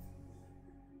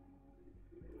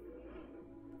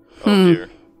 Hmm. Oh dear.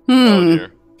 Oh Hmm.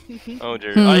 dear. Oh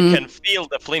dear. I can feel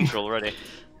the flinch already.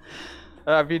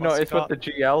 Have you What's noticed it what the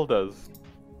GL does?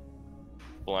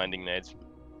 Blinding nades.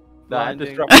 Nah, Blinding.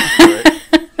 disruption spirit.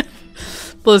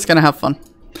 Blue's gonna have fun.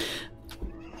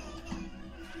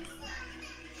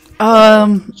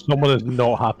 Someone is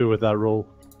not happy with that roll.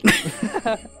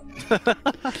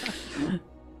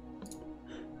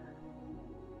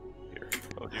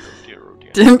 Oh dear, oh dear, oh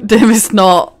dear. Dim is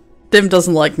not. Dim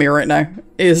doesn't like me right now,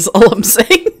 is all I'm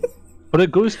saying. But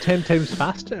it goes 10 times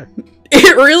faster.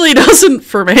 It really doesn't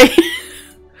for me.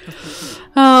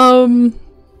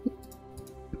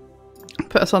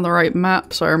 Put us on the right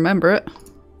map so I remember it.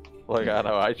 Like, I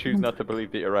know, I choose not to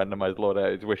believe that your randomized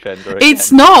loadout is Wish Ender again. It's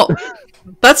not!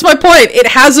 That's my point. It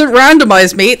hasn't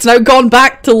randomized me. It's now gone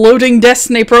back to loading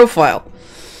Destiny profile.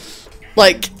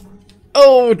 Like,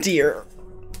 oh dear.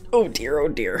 Oh dear, oh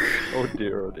dear. Oh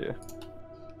dear, oh dear.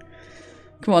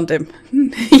 Come on, Dim.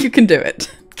 You can do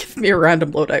it. Give me a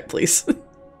random loadout, please.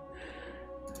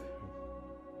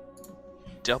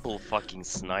 Double fucking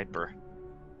sniper.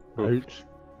 Ouch.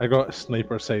 I got a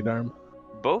sniper sidearm.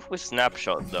 Both with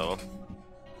snapshot though.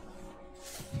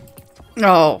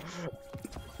 Oh.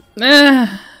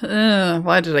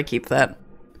 Why did I keep that?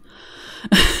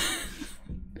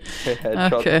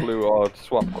 Headshot Okay. Blue or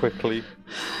swap quickly.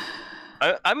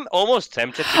 I'm almost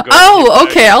tempted to go. Oh,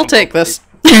 okay, I'll take this.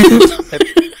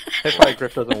 Hipfire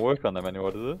Grip doesn't work on them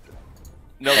anymore, does it?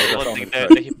 No, Oh, I that's think on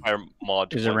the the Hipfire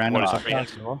mod. Is it one- random one is subclass free.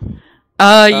 as well?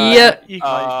 Yeah. You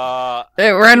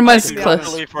Randomized I class.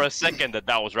 believe for a second that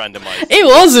was randomized. It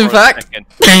was, in For a fact. second.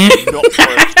 Not for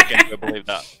a second, I believe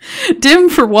that. Dim,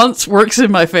 for once, works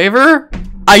in my favor.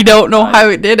 I don't know how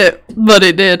it did it, but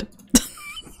it did.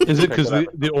 Is it because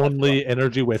the only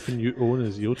energy weapon you own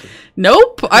is Jotun?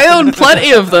 Nope, I own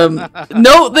plenty of them.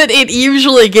 Note that it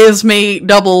usually gives me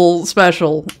double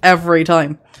special every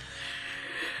time.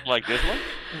 Like this one?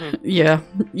 Yeah,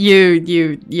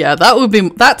 yeah,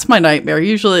 that's my nightmare.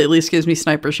 Usually it at least gives me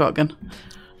sniper shotgun.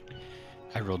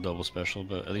 I rolled double special,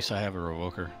 but at least I have a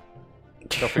revoker.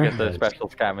 Don't forget the special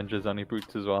scavengers on your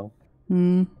boots as well.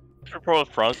 Hmm. Should propose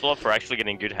Francois for actually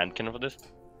getting good handkin for this.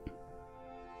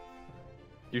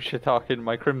 You shit talking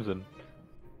my Crimson.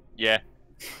 Yeah.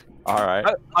 Alright.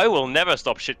 I will never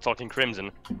stop shit talking Crimson.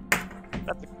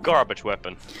 That's a garbage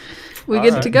weapon. We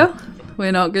good to go?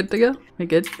 We're not good to go? We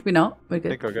good? We not? We I good?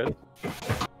 think we're good.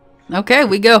 Okay,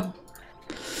 we go.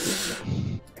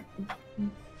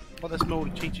 What this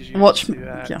mode teaches you Watch is me-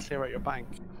 to yeah. clear out your bank.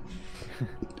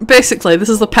 Basically, this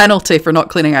is the penalty for not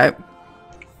cleaning out.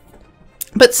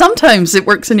 But sometimes it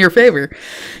works in your favor.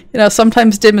 You know,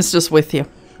 sometimes Dim is just with you.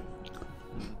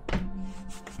 I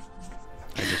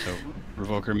just hope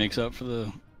revoker makes up for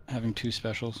the having 2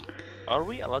 specials. Are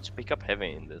we allowed to pick up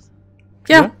heavy in this?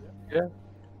 Yeah. Yeah.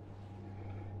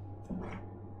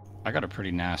 I got a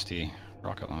pretty nasty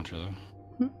rocket launcher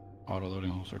though. Auto-loading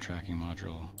holster tracking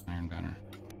module, iron banner.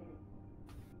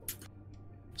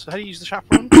 So how do you use the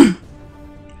chaperone?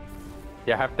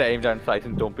 You have to aim down sight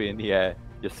and don't be in the air.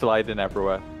 You're sliding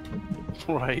everywhere.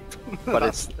 Right. But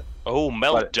it's Oh,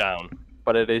 meltdown.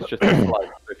 but it is just a slide.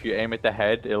 If you aim at the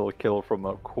head, it'll kill from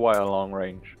quite a long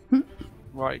range.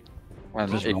 right.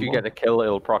 And Just if you normal? get a kill,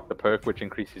 it'll proc the perk, which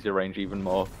increases your range even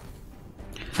more.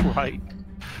 Right.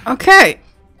 Okay.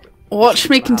 Watch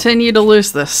me continue to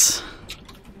lose this.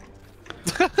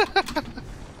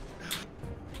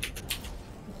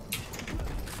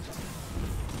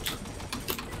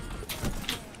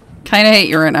 Kinda hate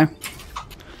you right now.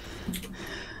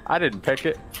 I didn't pick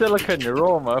it. Silica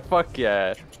Neuroma, fuck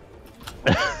yeah.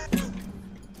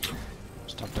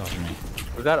 Stop dodging me.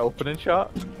 Was that opening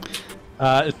shot?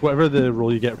 It's whatever the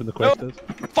roll you get from the quest is.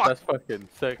 Fuck! That's fucking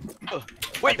sick.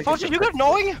 Wait, think Fortune, it's you got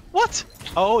gnawing? What?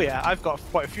 Oh yeah, I've got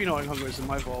quite a few gnawing hungers in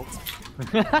my vault.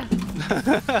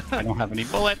 I don't have any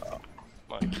bullets.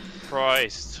 My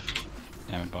Christ.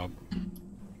 Damn it, Bob.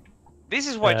 This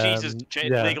is why Jesus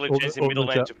yeah, legally open- changed the open middle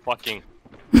the name chat. to fucking.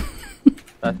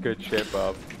 That's good shit,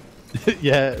 Bob.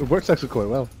 Yeah, it works actually quite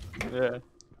well. Yeah.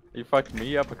 You fucked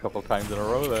me up a couple times in a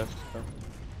row there.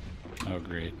 Oh,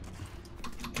 great.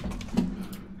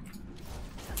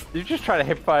 You just try to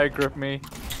hip fire grip me.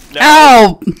 No.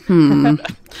 Ow! Get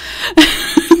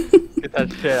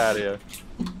that shit out of here.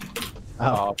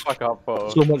 Oh, fuck off, Bo.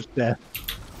 So much death.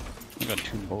 I got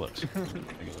 2 bullets.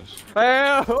 Ridiculous.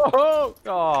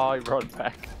 Oh, he brought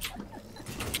back.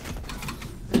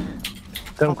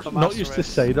 I'm Fuck the not used to Master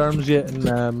sidearms yet in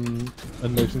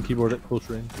mouse and keyboard at close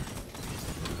range.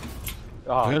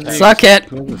 Oh, Where's thanks. the- Suck it!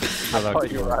 I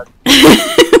thought you were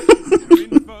You're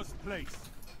in first place.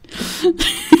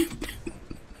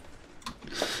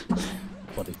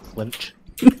 Bloody flinch.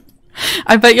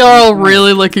 I bet you're all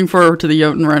really looking forward to the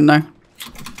Jotun run now.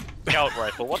 Scout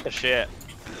rifle, what the shit?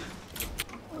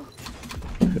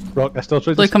 Rock, I still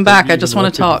tried Look, to come tell back, you I just even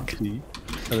wanna though I couldn't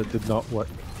talk. see, and it did not work.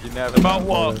 You never About know.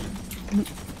 what?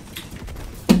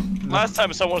 Last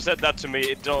time someone said that to me,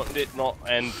 it did not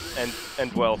end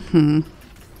well. Boom.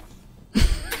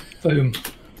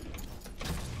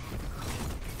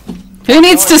 Who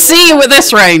needs to see you with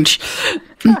this range?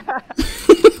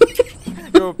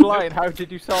 You were blind, how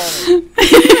did you saw me?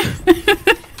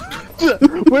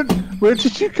 Where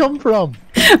did you come from?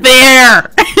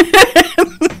 There!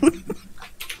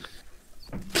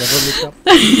 Never looked up.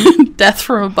 Death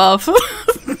from above.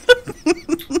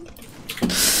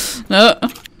 No,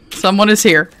 someone is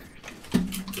here.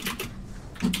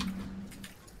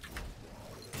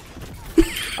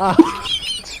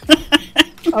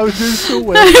 I was doing so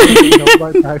well. You know,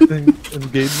 by acting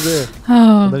engaged there.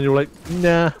 Oh, And then you were like,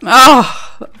 nah, oh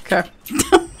okay.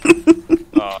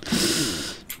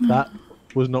 that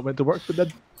was not meant to work, but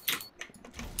did.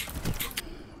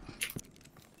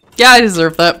 Yeah, I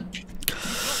deserve that.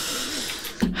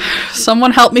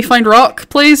 Someone help me find Rock,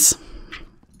 please.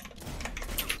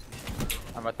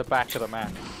 I'm at the back of the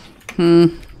map.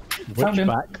 Which Found him.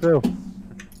 back, though?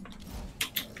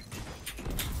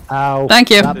 Ow. Thank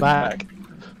you. That back.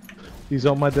 He's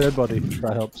on my dead body.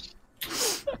 That helps.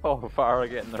 Oh, Farah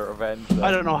getting the revenge. I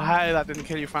don't know how that didn't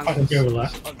kill you, I can Francis. go with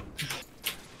that.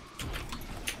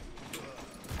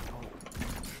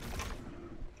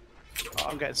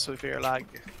 I'm getting severe lag.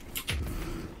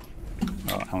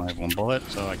 Oh, I only have 1 bullet,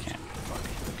 so I can't.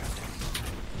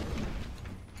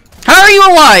 How are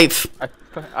you alive?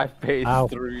 I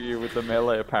phased through you with the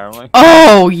melee, apparently.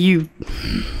 Oh, you.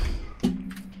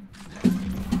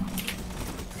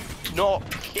 Not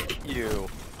hit you.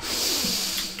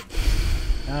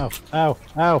 Ow, ow,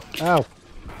 ow, ow.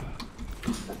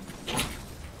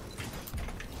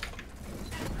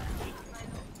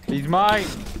 He's mine!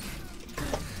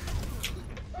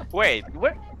 Wait,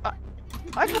 what?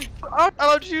 I'm not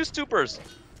allowed to use supers.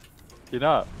 You're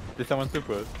not. Did someone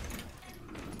super?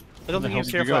 I don't think he was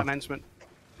here for that announcement.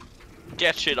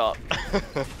 Get shit up.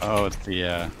 Oh, it's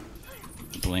the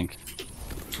blink.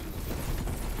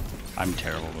 I'm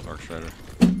terrible with Arc Strider.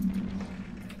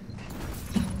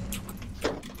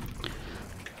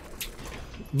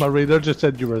 My reader just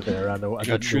said you were there. I know. I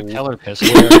got didn't True know Teller pistol.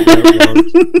 where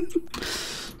it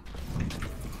was.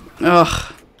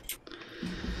 Ugh.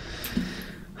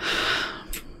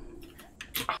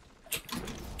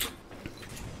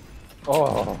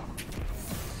 Oh.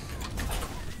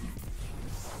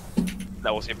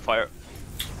 That was hip fire.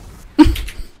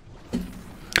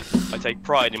 I take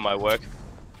pride in my work.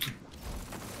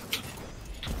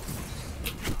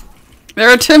 There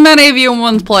are too many of you in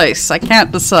one place. I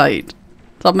can't decide.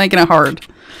 Stop making it hard.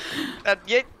 And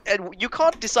yet, and you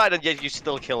can't decide, and yet you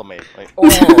still kill me. Like,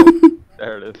 Oh.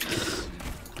 There it is.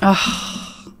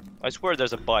 Ugh. I swear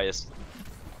there's a bias.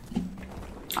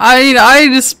 I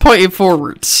just pointed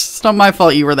forwards. It's not my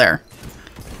fault you were there.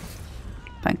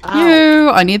 Thank you.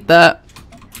 I need that.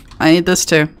 I need this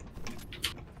too.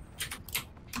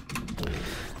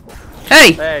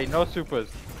 Hey! Hey, no supers.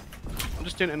 I'm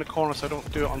just doing it in the corner so I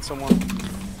don't do it on someone.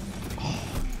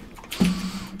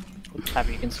 Have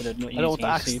you considered not I don't using a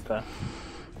ask. super?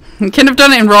 You couldn't have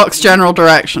done it in Rock's general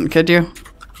direction, could you?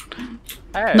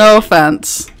 Hey. No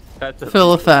offense. That's a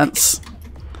Full offense.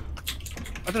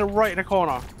 I did it right in the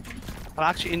corner. I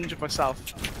actually injured myself.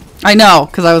 I know,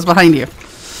 because I was behind you.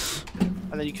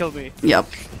 And then you killed me. Yep.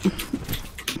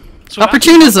 So it actually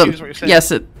confused what Opportunism. you're saying.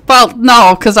 Yes, it. Well,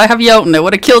 no, because I have Jotun. It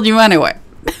would have killed you anyway.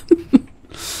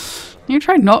 You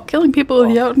tried not killing people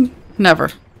with Jotun?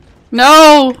 Never.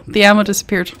 No! The ammo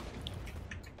disappeared.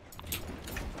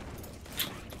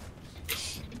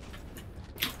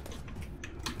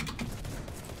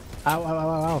 Ow, ow, ow,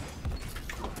 ow, ow.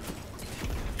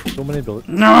 So many bullets.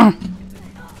 No!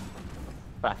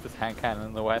 fastest hand cannon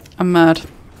in the West. I'm mad.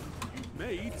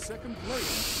 Made second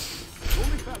place. Your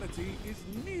lethality is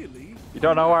nearly. You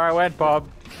don't know where I went, Bob.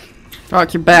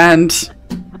 Rock your band.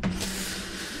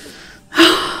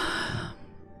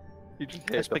 You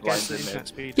just Let's hit the begin blind the in internet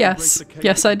speed. Yes.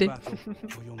 Yes, I did.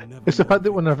 It's the fact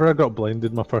that whenever I got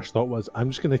blinded, my first thought was,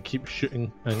 I'm just going to keep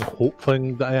shooting and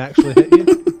hoping that I actually hit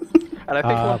you. And I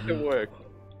think once it worked.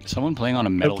 Someone playing on a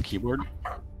metal keyboard?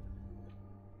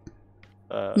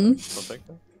 Don't think so.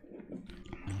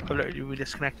 Oh, look, we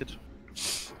disconnected.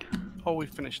 Oh, we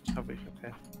finished, have we?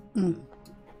 Okay. Mm.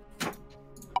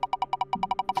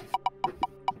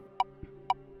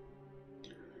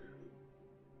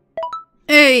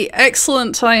 Hey,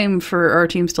 excellent time for our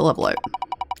teams to level out.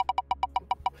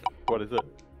 What is it?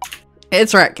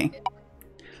 It's wrecking.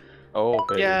 Oh,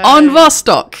 baby. Yeah. On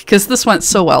Vostok, because this went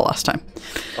so well last time.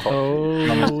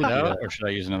 Oh. Or should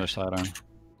I use another sidearm?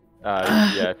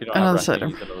 Yeah, if you don't Another have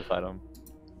sidearm. use another sidearm.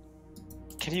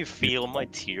 Can you feel my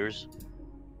tears?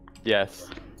 Yes.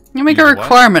 You make a Use what?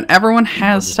 requirement. Everyone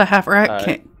has to have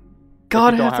wrecking.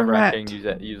 Gotta if you don't have the racking,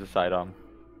 rat. use a sidearm.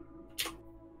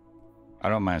 I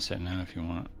don't mind sitting in if you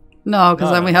want. No, because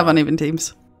No, then we no, have no. uneven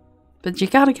teams. But you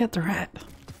gotta get the rat.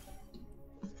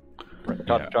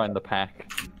 Got to Yeah. join the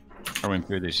pack. I went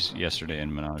through this yesterday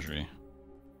in Menagerie.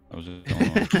 That was it.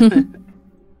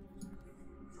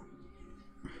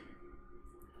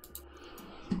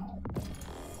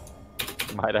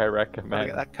 Might I Gotta recommend?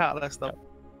 get that catalyst up.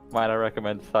 Might I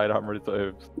recommend sidearm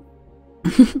reserves?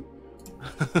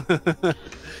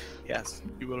 Yes,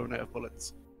 you will run out of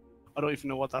bullets. I don't even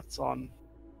know what that's on.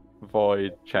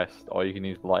 Void chest, or you can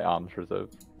use light arms reserve.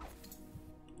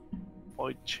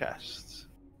 Void chest.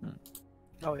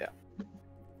 Oh yeah.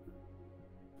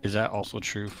 Is that also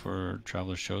true for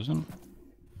Traveler's Chosen?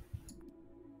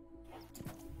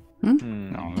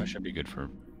 No, that should be good for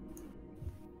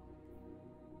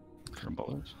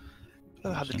bullets.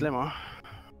 I had the glimmer.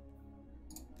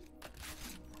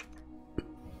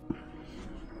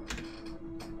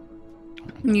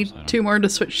 You need 2 more to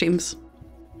switch teams.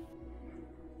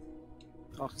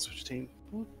 Oh, I can switch team.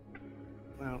 No,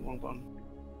 wrong button.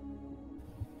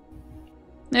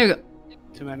 There we go.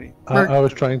 Too many. We're- I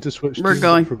was trying to switch we're teams,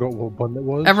 going. I forgot what one it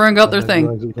was. Everyone got their and then thing.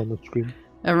 realised it was on the screen.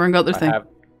 Everyone got their thing.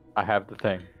 I have the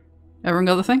thing. Everyone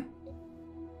got the thing?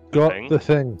 Got the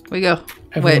thing. We go.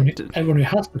 Everyone who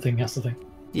has the thing has the thing.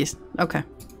 Yes. Okay.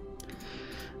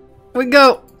 We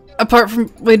go. Apart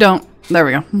from we don't. There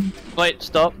we go. Wait,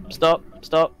 stop.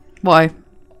 Why?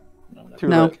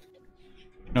 No.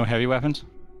 No heavy weapons?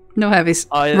 No heavies.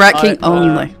 Rat King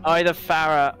only. Either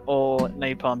Farah or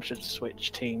Napalm should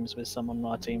switch teams with someone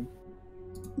on our team.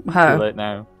 How? Too late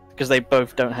now. Because they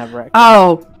both don't have Rat King.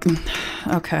 Oh.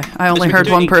 Okay. I only heard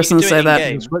one person say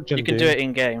that. You can do it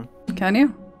in game. Can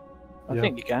you? I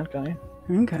think you can, can't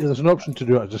you? Okay. Yeah, there's an option to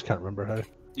do it, I just can't remember how.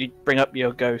 You bring up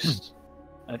your ghost,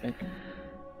 I think.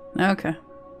 Okay.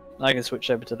 I can switch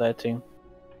over to their team.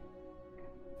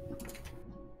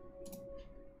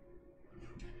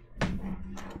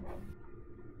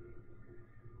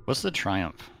 What's the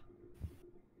triumph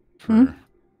for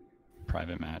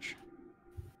private match?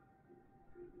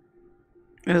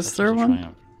 Is there one?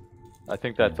 Triumph? I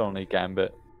think that's only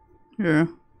Gambit. Yeah.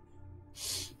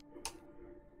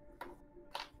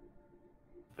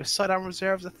 Is Sidearm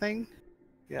Reserve the thing?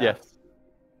 Yeah. Yes.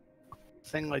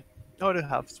 Thing like, oh, it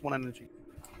has 1 energy.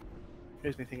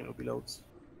 Here's me thinking it'll be loads.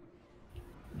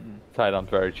 Sidearm's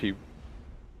very cheap.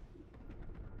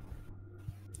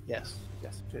 Yes,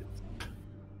 yes, it is.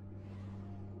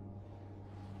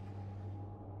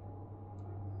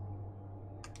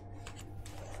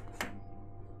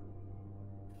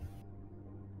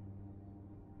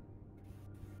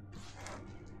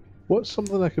 What's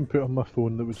something I can put on my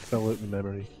phone that would fill out the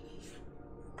memory?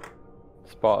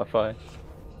 Spotify.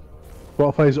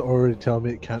 Spotify's already telling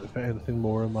me it can't fit anything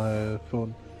more on my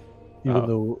phone. Even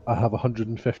though I have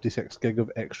 156 gig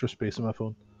of extra space on my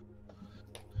phone.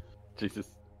 Jesus.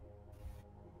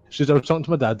 I was talking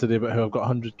to my dad today about how I've got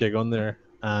 100 gig on there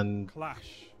and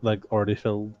like already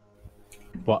filled.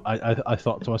 But I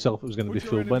thought to myself it was going to be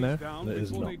filled by now, and it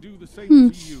is not. Alright,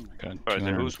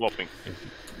 then who's swapping?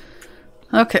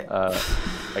 Okay. I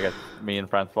guess me and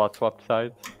Francois swapped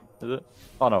sides, is it?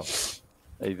 Oh no.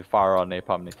 Either Farah or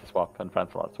Napalm needs to swap, and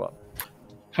Francois swap.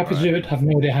 Happy to do it, have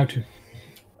no idea how to.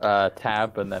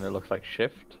 Tab, and then it looks like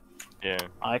shift. Yeah.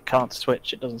 I can't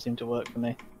switch, it doesn't seem to work for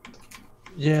me.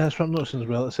 Yeah, that's what I'm noticing as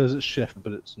well. It says it's shift,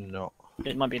 but it's not.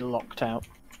 It might be locked out.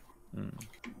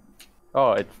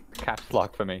 Oh, it's caps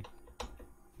lock for me.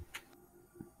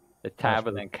 It's tab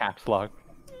and then caps lock.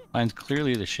 Mine's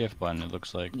clearly the shift button, it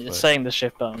looks like. It's saying the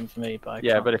shift button for me, but I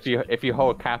Yeah, can't. but if you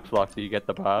hold caps lock, do you get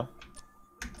the bar?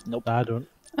 Nope. I don't.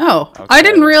 Oh, Okay. I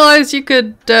didn't realize you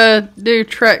could do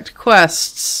tracked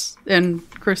quests in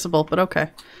Crucible, but okay.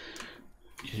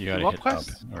 You gotta What hit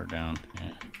quest? up or down.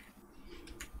 Yeah.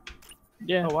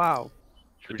 Yeah. Oh wow.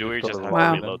 Do we just have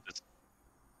Wow. to reload this?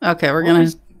 Okay, we're gonna.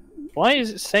 Why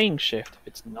is it saying shift if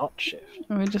it's not shift?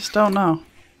 We just don't know.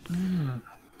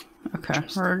 Okay,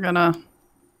 we're gonna.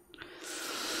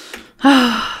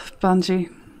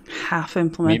 Bungie half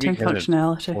implementing Maybe 'cause it's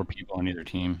functionality. 4 people on either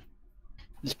team.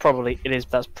 It's probably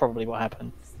that's probably what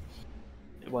happened.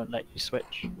 It won't let you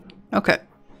switch. Okay.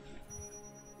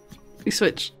 We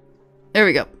switch. There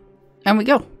we go. And we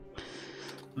go.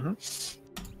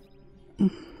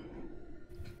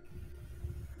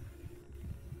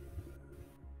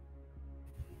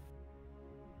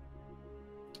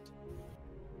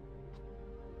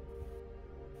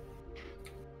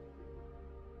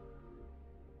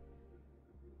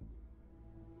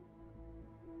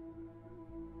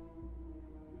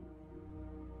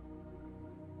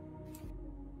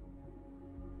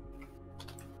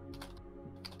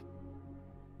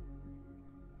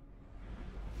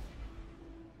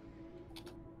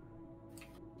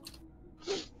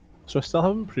 So I still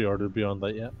haven't pre-ordered Beyond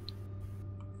Light yet.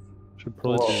 Should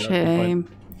probably do that at some Shame.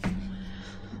 point.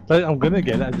 Like, I'm gonna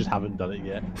get it, I just haven't done it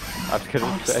yet. I was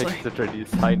gonna say, considering you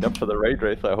signed up for the raid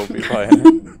race, I hope you buy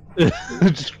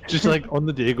it. just like on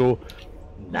the day go,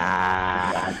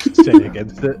 nah, stay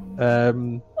against it.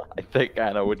 I think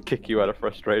Anna would kick you out of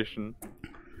frustration.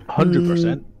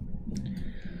 100%.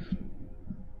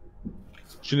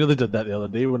 She nearly did that the other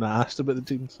day when I asked about the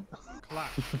teams.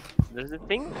 There's a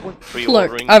thing with Look,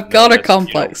 pre-ordering. I've got a known as,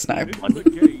 complex now.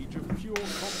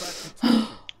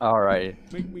 Alright.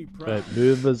 Right,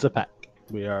 move as a pack.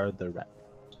 We are the rat.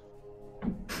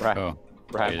 Rat. Oh.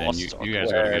 Rat. Okay, then you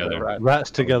guys go Where the together. rat?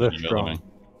 Rats together You're strong.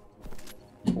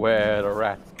 living. Where the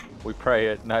rats? We pray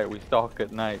at night, we stalk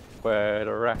at night. Where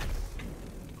the rats?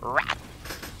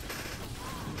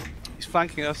 He's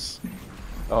flanking us.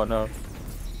 Oh no.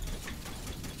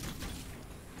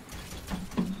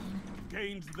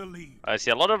 Gains the lead. I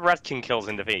see a lot of Rat King kills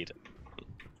in the feed.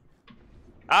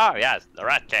 Ah, yes, the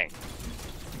Rat King.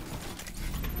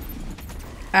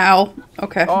 Ow.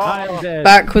 Okay. Oh, dead.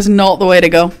 Back was not the way to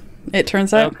go. It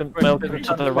turns out. Welcome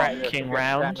to the Rat King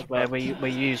round, where we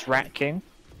use Rat King.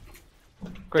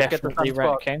 Quick, get the Definitely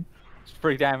Rat King. It's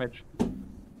free damage.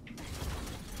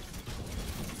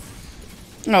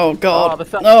 Oh god.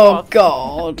 the Oh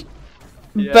god.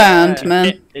 Yeah. Banned,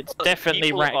 man. It's definitely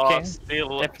People Rat are King.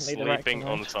 still Definitely the Rat sleeping King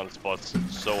on round. sunspots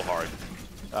so hard.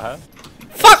 Uh-huh.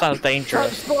 That sounds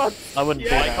dangerous. I wouldn't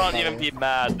do I that. can't by even the way. be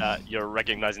mad that you're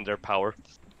recognizing their power.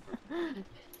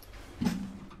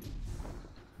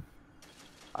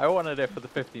 I wanted it for the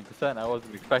 15%. I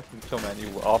wasn't expecting so many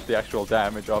off the actual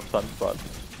damage of Sunspot.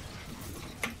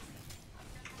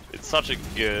 It's such a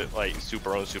good, like,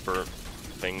 super on super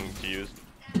thing to use.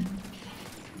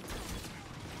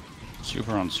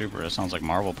 Super on super, it sounds like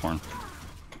Marvel porn.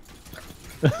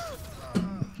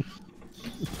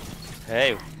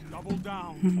 Hey, Double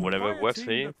down. whatever Fire works team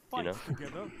for you, that you know. fights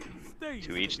together, stays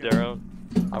To each together. their own.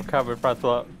 I'm covered,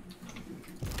 Pretzel.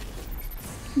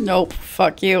 Nope.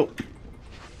 Fuck you.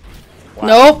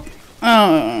 Nope.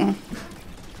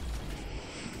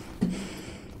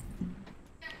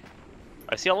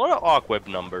 I see a lot of arc web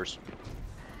numbers.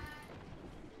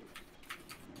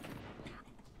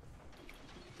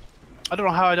 I don't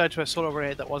know how I died to a solar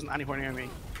grenade that wasn't anywhere near me.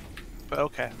 But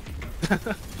okay.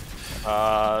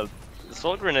 The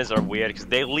solar grenades are weird because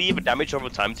they leave damage over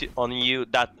time on you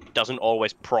that doesn't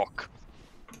always proc.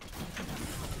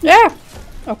 Yeah.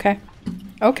 Okay.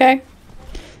 Okay.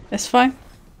 It's fine.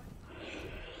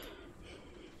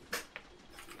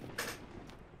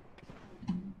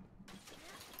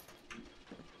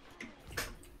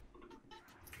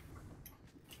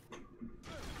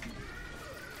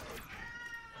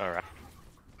 Alright.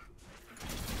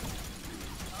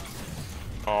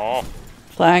 Oh,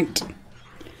 Flanked.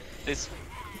 this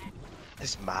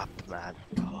map, man.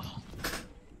 Oh.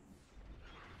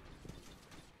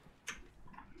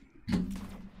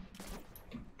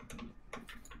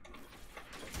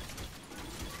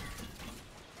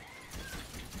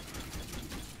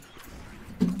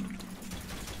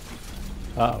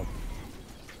 Uh-oh.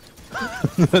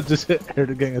 Just heard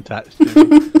it getting attached to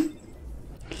me.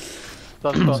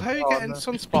 So how are you getting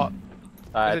Sunspot?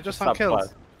 Is it just on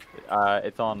kills?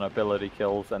 It's on ability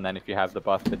kills, and then if you have the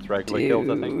buff, it's regular kills,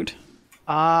 I think. Dude.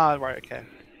 Ah, right, okay.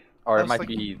 Or it That's might like-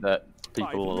 be that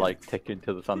people like tick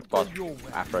into the sunspot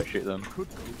after I shoot them, Could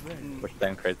go there. which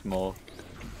then creates more.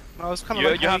 I was kind of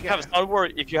You, like, you how have to have a Sun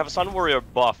Warrior. If you have a Sun Warrior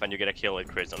buff and you get a kill, it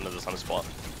creates another Sunspot.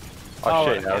 Oh,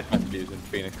 Oh, shit, I okay. was meant to be using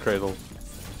Phoenix Cradle.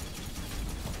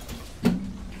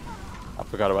 I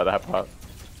forgot about that part.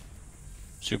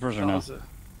 Supers or That no? was a-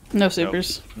 No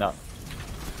supers. No.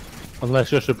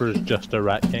 Unless your super is just a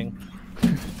Rat King.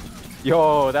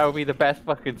 Yo, that would be the best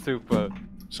fucking super.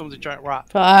 Someone's a giant rat.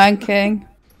 Flanking.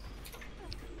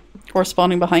 Or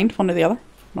spawning behind, one or the other.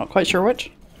 Not quite sure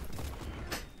which.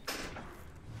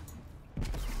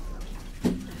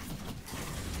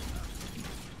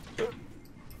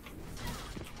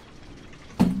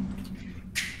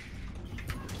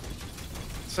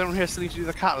 Someone here still needs to do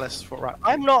the catalyst for rat.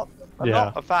 I'm not Yeah.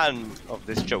 not a fan of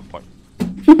this choke point.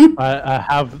 I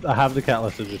have the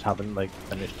catalyst, I just haven't like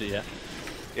finished it yet.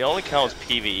 It only counts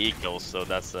PvE kills, so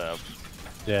that's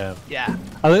Yeah. Yeah.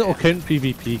 I think it'll count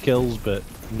PvP kills, but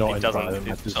not it in doesn't. private It's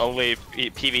matches. only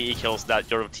PvE kills that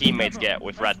your teammates get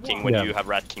with Rat King when Yeah. you have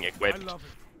Rat King I equipped. love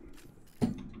it.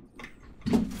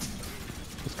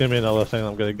 It's gonna be another thing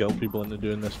I'm gonna guilt people into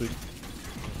doing this week.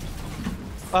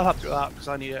 I'll have to do that because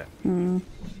I need it. Hmm.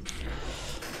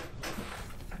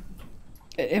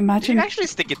 You Imagine. can actually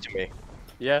stick it to me.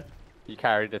 Yeah, you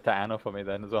carried it to Anna for me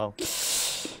then as well.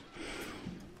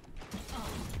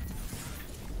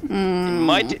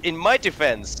 In my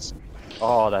defense,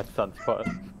 Oh, that's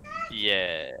sunspot.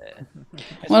 yeah.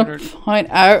 I want to point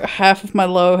out half of my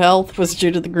low health was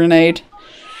due to the grenade.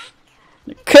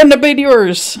 It couldn't have been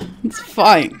yours. It's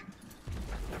fine.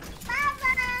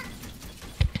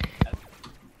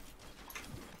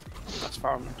 That's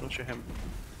farm. Don't shoot him.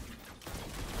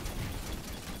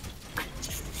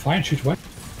 Fine, shoot away.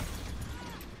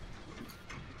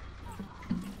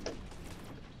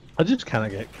 I just can't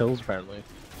get kills apparently.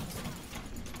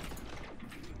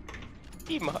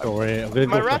 Don't worry, I'm gonna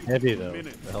My go rat- for heavy though.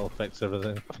 That'll fix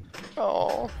everything.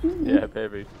 Oh, Yeah,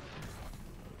 baby.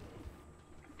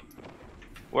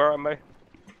 where are my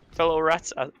fellow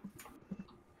rats at?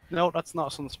 No, that's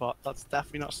not a sunspot. That's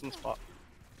definitely not a sunspot.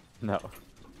 No.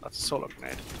 That's a solar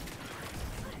grenade.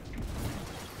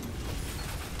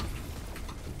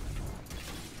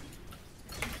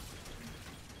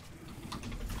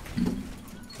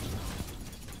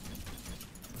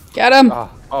 Get him. Oh,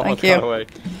 Thank almost you. got away.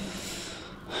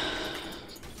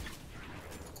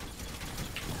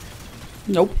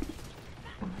 Nope.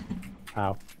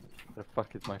 Ow. the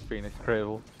fuck is my Phoenix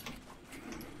Cradle?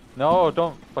 No,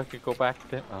 don't fucking go back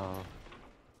to. Oh.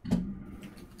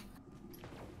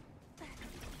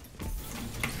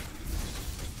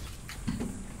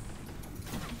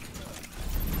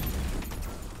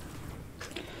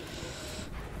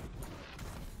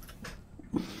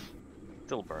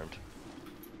 Still burned.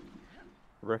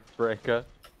 Rift Breaker.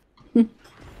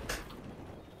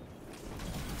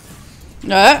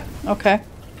 Okay.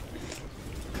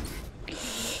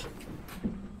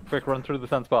 Quick run through the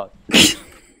sunspot.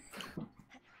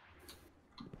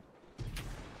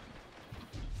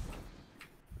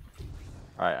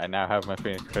 Alright, I now have my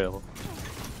Phoenix Cradle.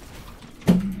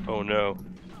 Oh no.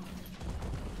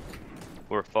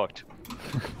 We're fucked.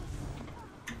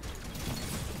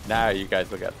 Now you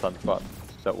guys will get sunspots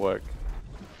that work.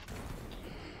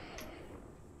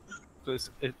 So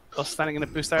us standing in a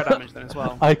boost air damage then as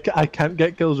well. I can't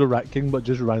get kills with Rat King, but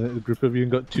just ran into a group of you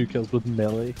and got 2 kills with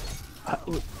melee.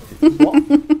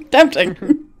 What? Tempting.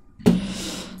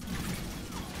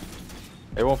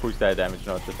 It won't boost air damage,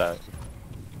 no, it's just that.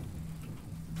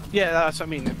 Yeah, that's what I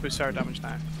mean. It boosts air damage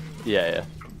now. Yeah.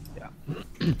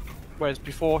 Whereas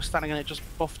before, standing in it just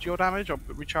buffed your damage or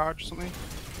recharge or something.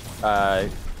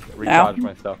 Recharge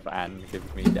my stuff and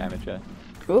gives me damage. Yeah.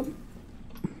 Cool.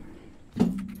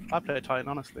 I play Titan,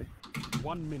 honestly.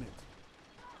 1 minute.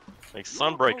 Like,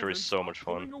 Sunbreaker is so much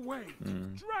fun.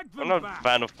 I'm not a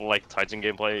fan of, like, Titan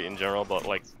gameplay in general, but,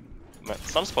 like,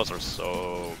 sunspots are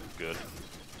so good.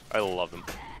 I love them.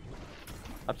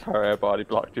 I'm sorry I body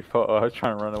blocked your photo, I was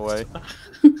trying to run away.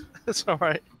 It's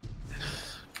alright.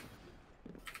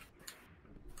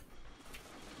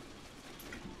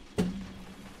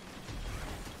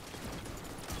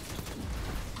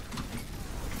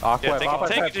 Yeah,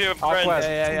 take it to your friend.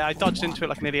 Yeah, I dodged into it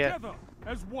like an idiot.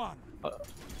 As one.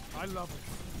 I love it.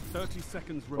 30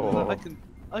 seconds remaining.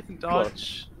 Oh. I can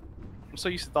dodge. I'm so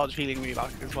used to dodge healing me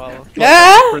like as well.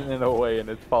 Yeah. Sprinting away and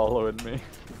it's following me.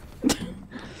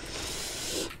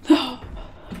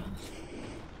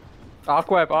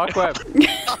 Arc web. I think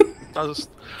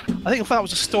that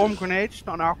was a storm grenade,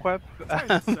 not an arc web.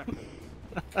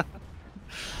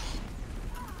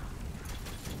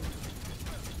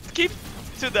 Keep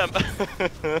to them.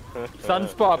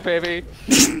 Sunspot, baby.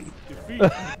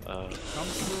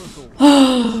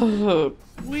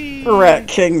 Rat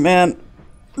King, man.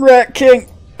 Rat King.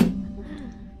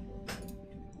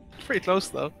 Pretty close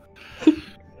though. The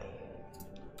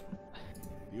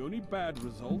only bad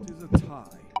result is a tie.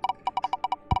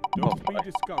 Don't be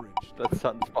discouraged. That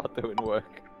sunspot doing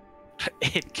work.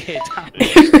 It did.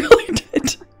 It really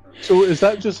did. So is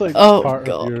that just like Oh, part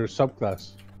God. of your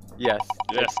subclass? Yes.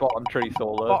 Yes. It's bottom tree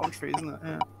solar. Bottom tree, isn't it?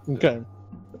 Yeah. Okay.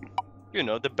 You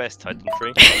know, the best Titan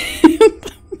tree.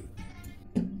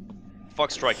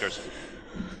 Fuck strikers.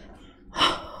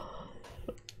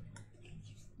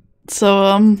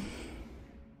 So,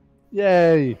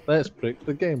 Yay! Let's break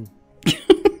the game.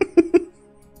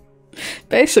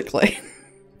 basically.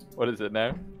 What is it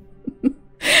now?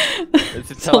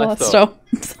 It's a Telesto.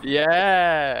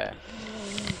 Yeah.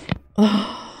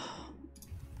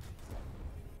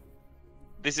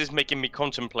 This is making me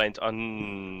contemplate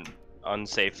on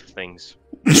unsafe things.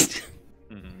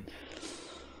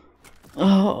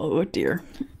 Oh dear.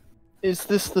 Is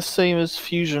this the same as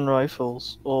fusion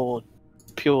rifles or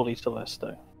purely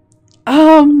Telesto?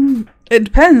 It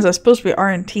depends. I suppose we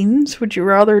are in teams. Would you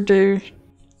rather do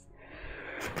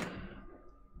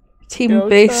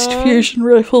team-based fusion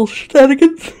rifle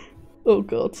shenanigans? Oh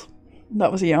god,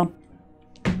 that was a yawn.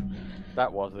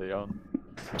 That was a yawn.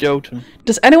 Jotun.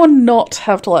 Does anyone not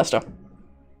have Telesto?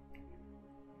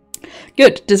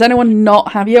 Good. Does anyone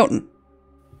not have Jotun?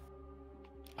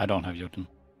 I don't have Jotun.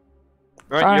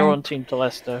 Right, Fine. you're on Team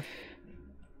Telesto.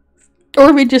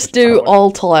 Or we just do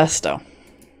all Telesto.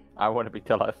 I want to be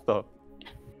Telesto.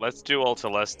 Let's do all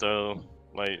Telesto.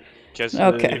 Like, because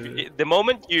Okay. the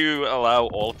moment you allow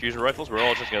all fusion rifles, we're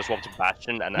all just gonna swap to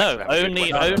Bastion and No,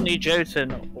 actually have a good only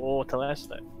Jotun or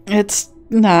Telesto.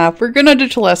 Nah, we're gonna do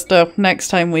Telesto next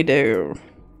time we do.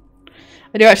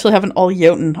 I do actually have an all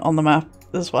Jotun on the map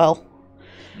as well.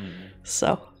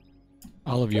 So.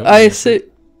 All of Jotun. I see.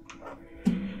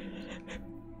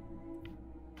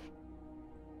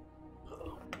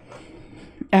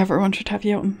 Everyone should have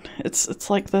Jotun. It's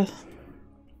like the.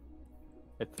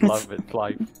 It's love, it's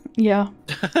life. Yeah.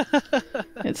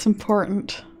 It's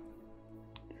important.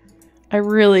 I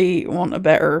really want a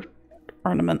better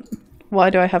ornament. Why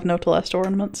do I have no Telesto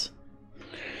ornaments?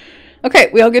 Okay,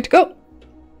 we all good to go.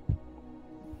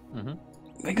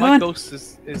 We go My on. ghost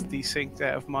is desynced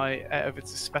out of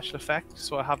its special effect,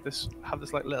 so I have this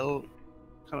like little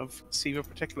kind of Seaver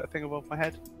particulate thing above my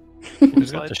head.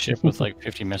 Who's got the ship with like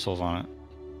 50 missiles on it?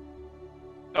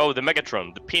 Oh, the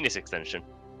Megatron, the penis extension.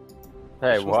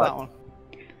 Hey, Which one's what? that one?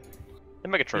 The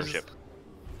Megatron ship.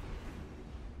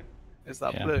 Is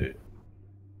that Yeah. blue?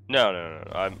 No.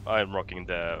 I'm rocking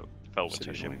the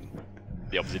Felwinter ship. Wing.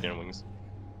 The Obsidian Wings.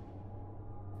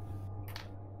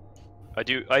 I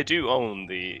do own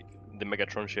the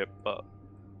Megatron ship, but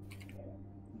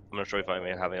I'm not sure if I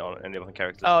may have it on any of my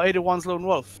characters. Oh, 81's Lone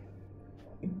Wolf.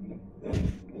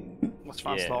 What's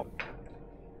fast Yeah. stop?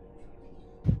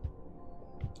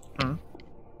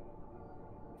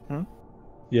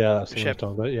 Yeah, that's The the one I'm ship.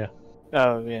 talking about. Yeah,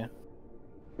 Oh yeah,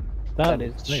 that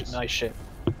is nice. nice shit.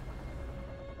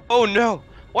 Oh no!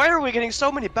 Why are we getting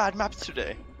so many bad maps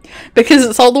today? Because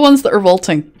it's all the ones that are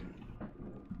vaulting.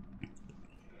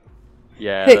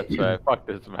 Yeah, Hey. that's right. Fuck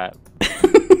this map.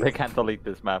 They can't delete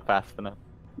this map fast enough.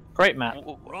 Great map.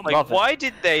 Like, Love it. why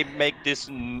did they make this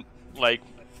like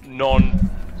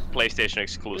non-PlayStation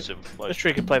exclusive? Like, Just sure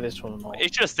you can play this one more.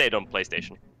 it should have stayed on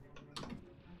PlayStation.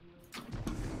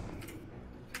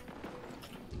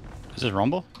 Is it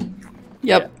Rumble?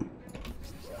 Yep.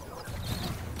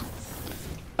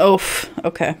 Oof.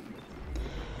 Okay.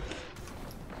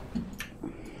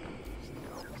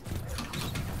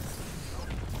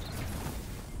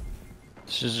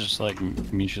 This is just like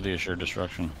mutually assured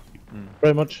destruction.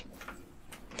 Pretty much.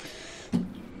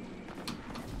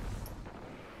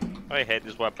 I hate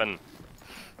this weapon.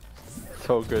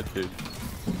 So good, dude.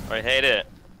 I hate it.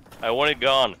 I want it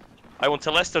gone. I want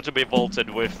Telesta to be vaulted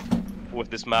with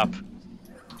this map.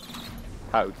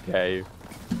 How dare you?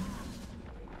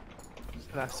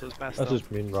 That's his best. That's though.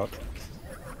 just mean, Rock.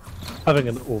 Having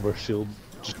an overshield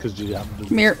just because you happen to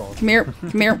Come here. spawn. Come here.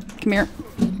 Come here. Come here.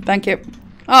 Thank you.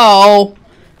 Oh.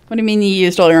 What do you mean you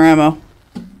used all your ammo?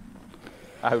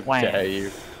 How Wow. dare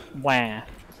you? Wah.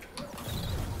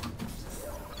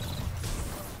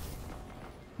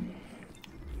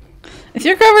 If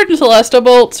you're covered in Celesta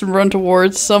bolts and run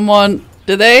towards someone,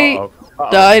 do they Uh-oh.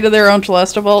 Uh-oh. die to their own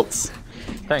Celesta bolts?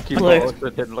 Thank you, Blue. Paul.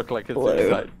 It didn't look like a Blue.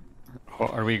 suicide. Oh,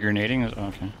 are we grenading? Oh,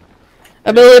 okay.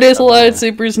 Abilities allowed,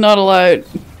 supers not allowed.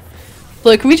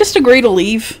 Look, can we just agree to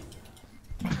leave?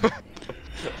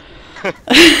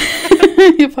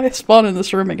 If I spawn in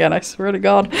this room again, I swear to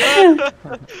God. Yeah,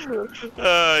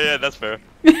 that's fair.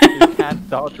 You can't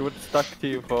dodge what's stuck to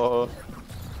you for.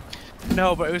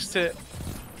 No, but it was to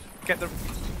get the.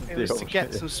 It was to Oh,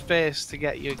 get shit. some space to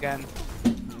get you again.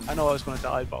 I know I was going to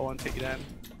die, but I want to take you down.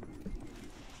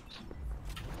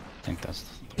 I think that's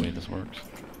the way this works.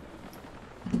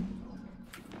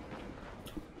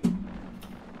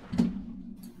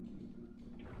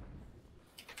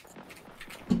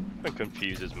 It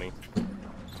confuses me.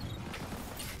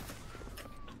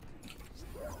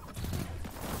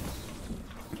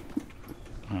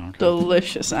 Oh, okay.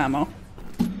 Delicious ammo.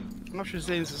 How much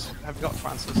resilience have you got,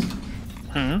 Francis?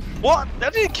 What?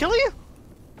 That didn't kill you?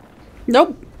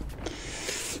 Nope.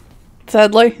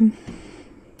 Sadly.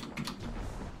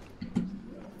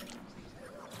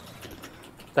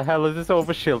 The hell is this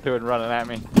overshield doing running at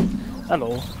me?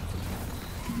 Hello.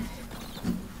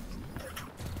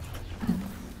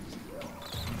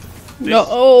 No.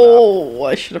 Oh,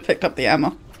 I should have picked up the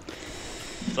ammo.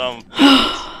 Some.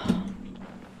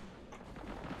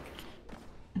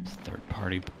 Third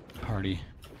party.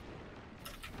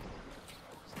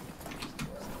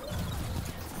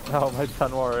 Oh, my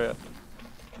Sun Warrior.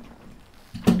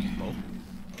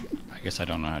 I guess I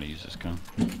don't know how to use this gun.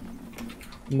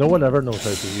 No one ever knows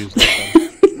how to use that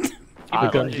gun. I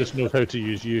The gun like just knows how to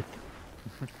use you.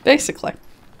 Basically.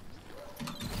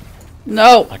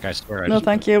 No. Like I swear. I No, just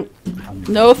thank you. I'm-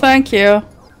 No, thank you.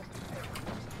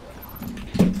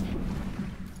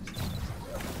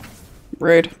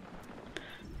 Rude.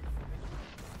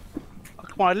 Oh,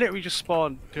 come on, I literally just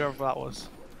spawned whoever that was.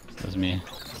 That was me.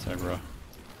 Sorry, bro.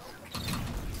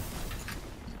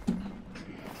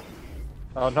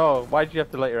 Oh no, why'd you have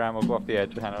to let your ammo go off the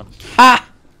edge, Hannah? Ha!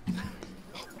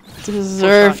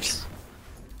 Deserved.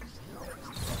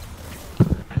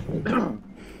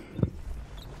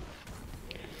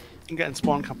 I'm getting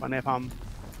spawn camp on napalm.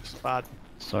 This is bad.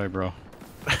 Sorry, bro.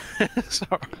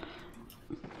 Sorry.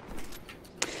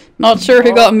 Not sure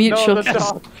who got a No, mutual. the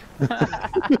dog.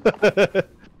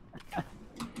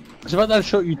 It's about that I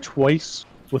shot you twice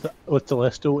with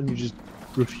Telesto and you just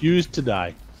refused to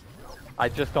die. I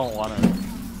just don't want to.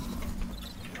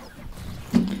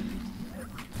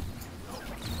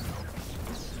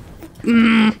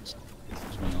 That's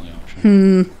my only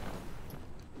option.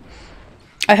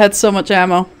 I had so much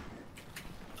ammo.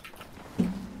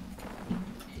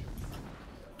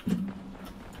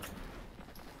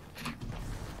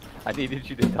 I needed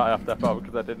you to die off that boat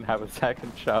because I didn't have a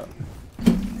second shot.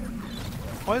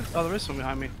 What? Oh, there is someone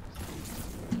behind me.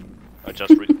 I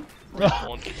just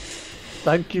respawned.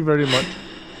 Thank you very much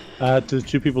to the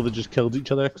two people that just killed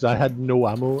each other, because I had no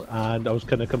ammo and I was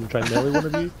kind of coming to try and melee one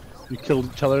of you. You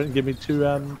killed each other and gave me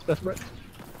 2 special bricks.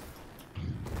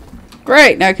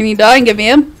 Great, now can you die and give me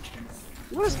him?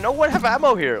 Does no one have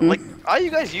ammo here? Like, are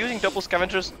you guys using double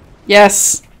scavengers?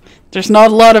 Yes. There's not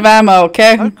a lot of ammo,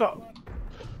 okay? I've got.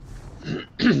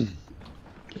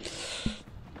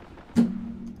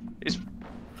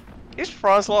 Is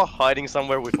Francois hiding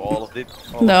somewhere with all of it?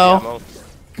 All No. Of the ammo?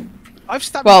 I've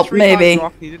stabbed Well, him 3 maybe. times,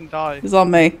 Rock, and he didn't die. He's on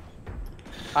me.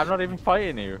 I'm not even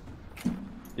fighting you.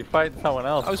 You're fighting someone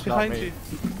else. I was not behind me.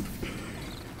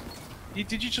 you.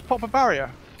 Did you just pop a barrier?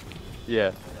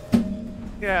 Yeah.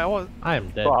 Yeah, I was. I am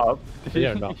dead. Bob,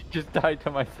 Yeah, you no. just died to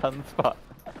my sunspot.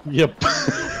 Yep.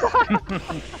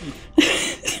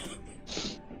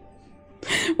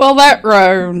 Well, that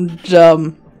round,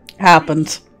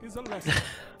 happened. Is a lesson.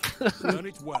 Learn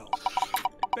it well.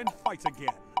 Then fight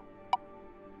again.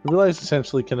 I realised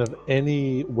essentially kind of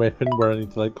any weapon where I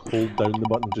need to like hold down the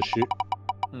button to shoot,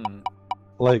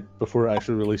 like before it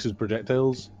actually releases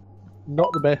projectiles,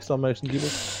 not the best on mouse and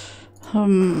keyboard.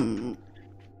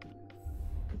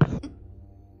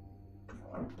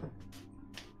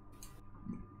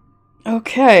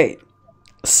 Okay,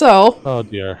 so. Oh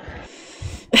dear.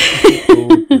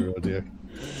 Oh dear, oh dear.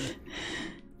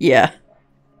 Yeah.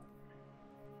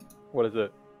 What is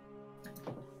it?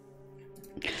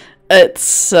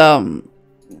 It's,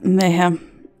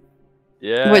 mayhem.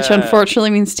 Yeah. Which unfortunately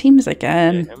means teams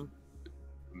again.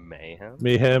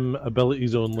 Mayhem,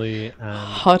 abilities only, and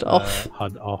HUD off.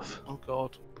 HUD off. Oh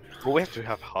god. Oh, we have to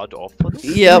have HUD off for this?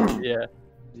 Yep. Yeah.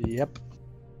 Yep.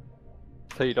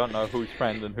 So you don't know who's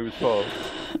friend and who's foe.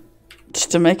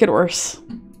 Just to make it worse.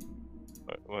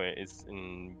 Wait, it's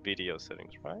in video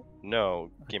settings, right?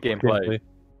 No, Gameplay.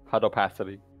 HUD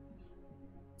opacity.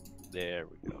 There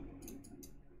we go.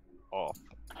 Off.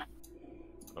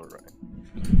 Alright.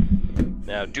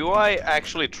 Now, do I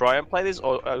actually try and play this,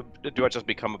 or do I just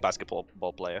become a basketball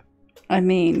player? I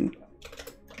mean...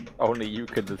 Only you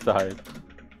can decide.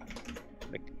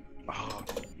 Like, oh,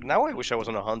 now I wish I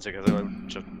wasn't a hunter, because I would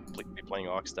just be playing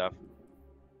Arc Staff.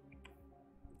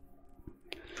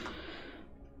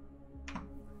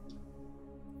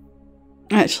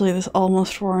 Actually, this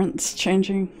almost warrants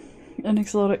changing an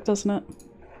exotic, doesn't it?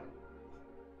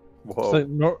 Whoa.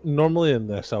 So, normally in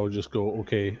this, I would just go,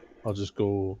 okay, I'll just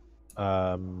go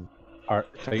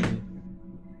Arc Titan,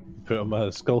 put on my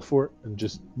Skull Fort, and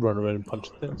just run around and punch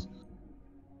things.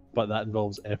 But that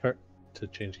involves effort to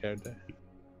change character.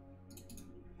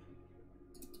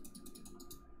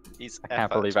 I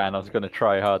can't believe Anna's gonna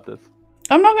try hard this.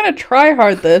 I'm not gonna try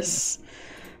hard this,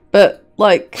 but,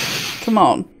 like, come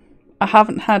on. I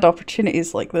haven't had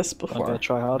opportunities like this before. I'm gonna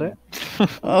try harder.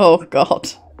 Oh, God.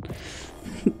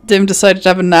 Dim decided to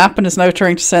have a nap and is now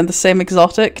trying to send the same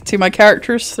exotic to my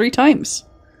characters 3 times.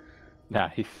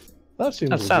 Nice. That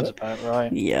sounds about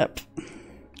right. Yep.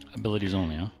 Abilities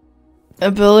only, huh?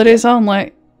 Abilities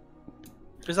only.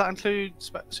 Does that include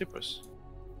supers?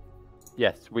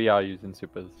 Yes, we are using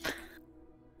supers.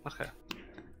 Okay.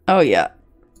 Oh, yeah.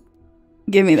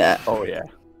 Give me that. Oh, yeah.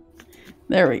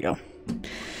 There we go.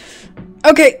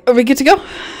 Okay, are we good to go?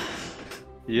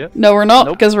 Yep. No, we're not,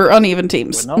 because we're uneven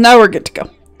teams. We're not. Now we're good to go.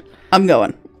 I'm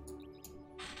going.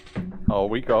 Oh,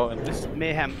 we going. This is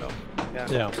mayhem though.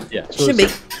 Yeah. Yeah. So Should be.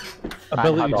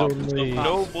 abilities HUD off. only.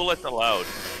 No bullets allowed.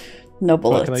 No Well,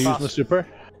 bullets. can I use my super?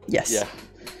 Yes. Yeah.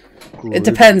 It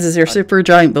depends. Is your super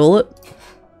giant bullet?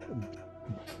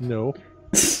 No.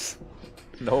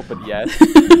 No, but yes.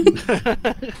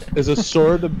 Is a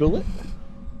sword a bullet?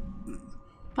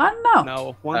 I don't know.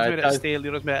 No, one's made out of steel, the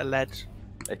other's made out of lead.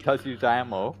 It does use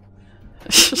ammo.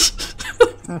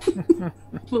 The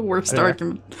worst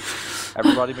argument.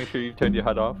 Everybody make sure you turn your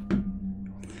HUD off.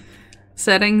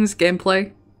 Settings,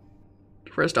 gameplay.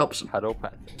 First option. HUD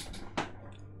open.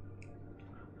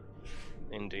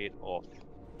 Indeed, off.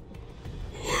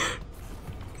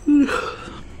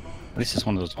 At least it's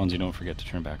one of those ones you don't forget to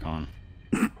turn back on.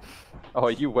 Oh,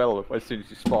 you will as soon as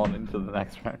you spawn into the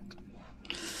next round.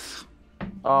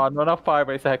 Oh, no, not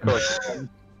Firebase Echo.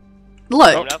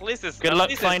 Look. At least it's, Good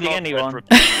luck finding anyone.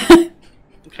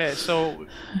 Okay, so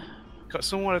got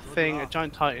someone with a thing, a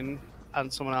giant titan,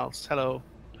 and someone else. Hello.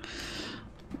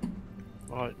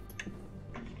 Alright.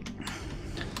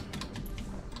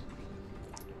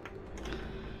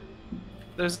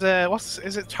 There's the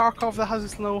is it Tarkov that has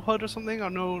this no HUD or something, or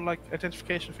no like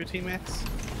identification for your teammates?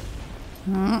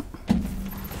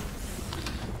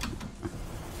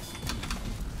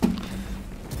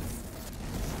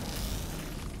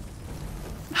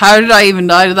 How did I even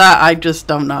die to that? I just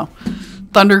don't know.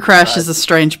 Thunder Crash is a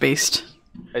strange beast.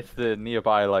 It's the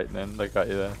nearby lightning that got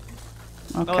you there.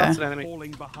 Okay. Oh, that's an enemy.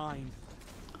 Falling behind.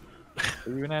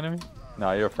 Are you an enemy?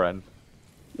 No, you're a friend.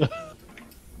 I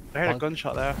heard a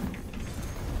gunshot there.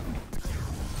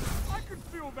 I can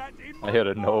feel that in my I heard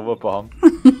a Nova bomb.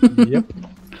 Yep.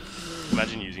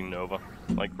 Imagine using Nova.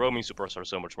 Like, roaming supers are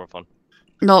so much more fun.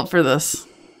 Not for this.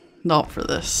 Not for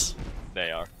this. They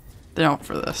are. They're not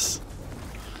for this.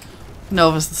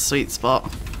 Nova's the sweet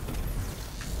spot.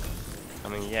 I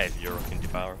mean, yeah, if you're rocking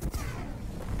Devour.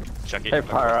 Chuck it. Hey,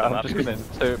 across Pyra, the I'm map. just gonna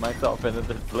insert myself into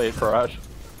this blade barrage.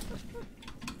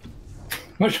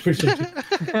 Much appreciated.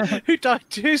 Who died?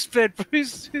 Whose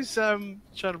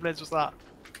Shadow Blades was that?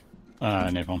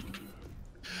 Napalm.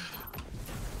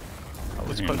 That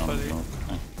was quite funny.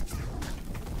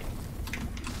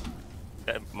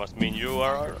 That must mean you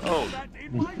are our own. that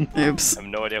in my Oops. I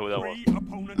have no idea who that was. 3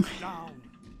 opponents down.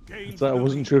 Gain So I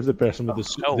wasn't sure if the person with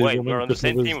the Oh the wait, woman we're on the person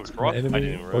same was team with an Brock. I enemy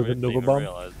didn't or the Nova bomb.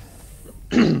 realize.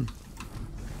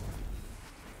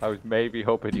 I was maybe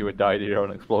hoping you would die to your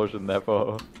own explosion there,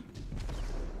 but...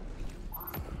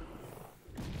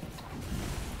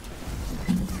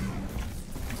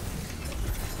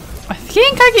 I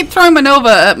think I keep throwing my Nova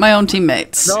at my own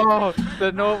teammates. No!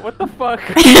 What the fuck?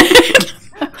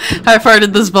 How far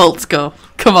did those bolts go?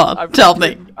 Come on, tell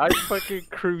me. I fucking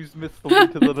cruise missile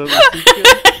into the little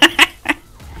secret.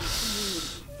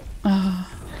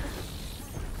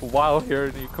 While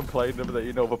hearing you complain that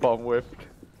you Nova bomb whipped.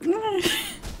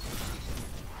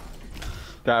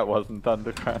 That wasn't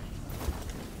Thunder Crash.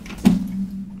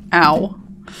 Ow.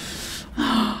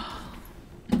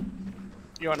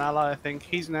 You're an ally, I think.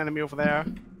 He's an enemy over there.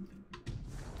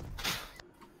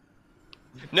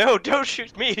 No, don't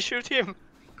shoot me, shoot him!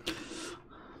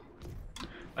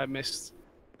 I missed.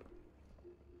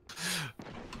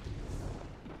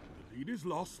 lead is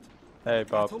lost. Hey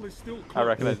Bob, Battle is still I close.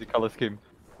 recognize the colour scheme.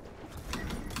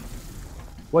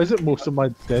 Why is it most of my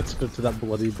deaths go to that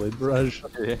bloody blade barrage?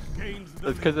 Yeah. Gains the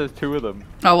It's because there's two of them.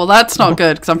 Oh, well, that's not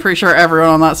good, because I'm pretty sure everyone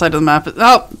on that side of the map is...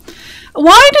 Oh!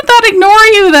 Why did that ignore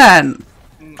you, then?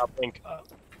 I blink.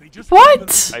 They just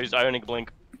What? I use Ionic Blink.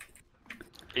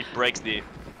 It breaks the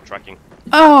tracking.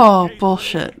 Oh,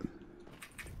 bullshit.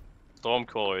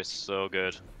 Stormcaller is so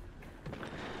good.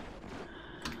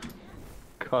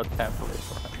 God damn it.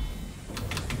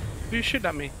 Who shooting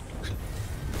at me?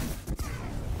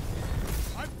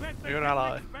 I bet they You're an didn't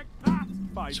ally. expect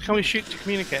that. By So can we shoot to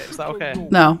communicate? Is that okay?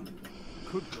 No.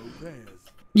 Could go theirs.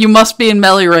 You must be in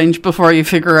melee range before you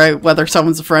figure out whether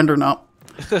someone's a friend or not.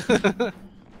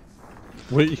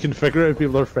 Wait, you can figure out if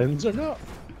people are friends or not?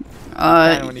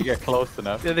 And when you get close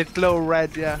enough. Yeah, they glow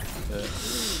red, yeah.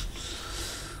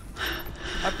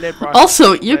 I played Brian.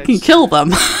 Also, you can kill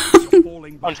them.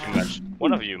 Falling Punching behind. match.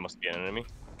 One of you must be an enemy.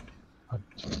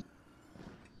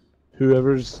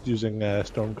 Whoever's using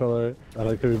Stormcaller, I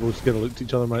like how we both get to look at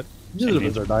each other and like, neither of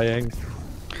us are dying.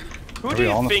 Who Are do we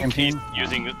all you on the think same is team?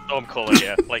 using Stormcaller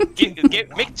here?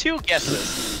 Like, make two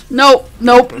guesses. Nope,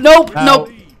 nope, nope, Ow. nope.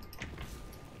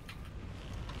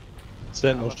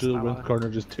 Sentinels to the wind corner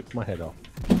just took my head off.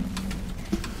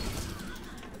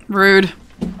 Rude.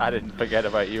 I didn't forget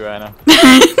about you, Anna.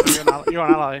 You're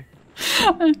an ally.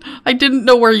 I didn't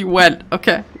know where you went.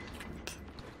 Okay.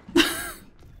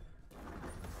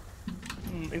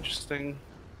 Interesting.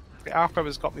 The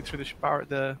archiver's got me through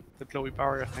the glowy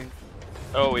barrier thing.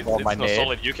 Oh, it's Oh, not my nade.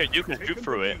 solid. You can shoot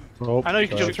through it. Oh, I know you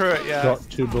can jump through it, yeah. Got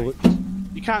 2 bullets.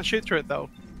 You can't shoot through it though.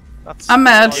 That's I'm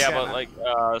mad. Yeah, but like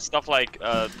stuff like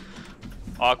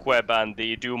Arcweb and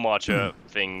the Doom Archer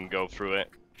thing go through it.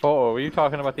 Oh, were you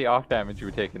talking about the arc damage you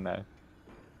were taking there?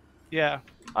 Yeah.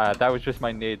 That was just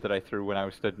my nade that I threw when I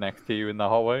was stood next to you in the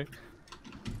hallway.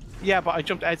 Yeah, but I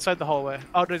jumped outside the hallway.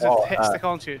 Oh, does it Oh, hit stick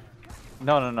onto you?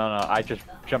 No. I just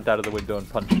jumped out of the window and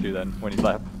punched you then when you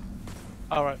left.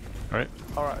 Alright. Right.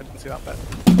 Alright, I didn't see that bit.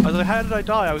 I was like, how did I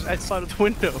die? I was outside of the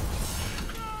window.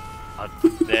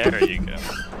 There you go.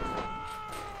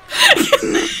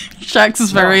 Shax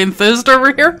is very enthused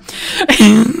over here.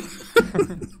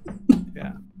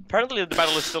 Yeah. Apparently the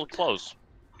battle is still close.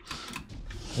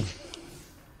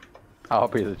 I'll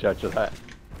be the judge of that.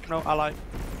 No, ally.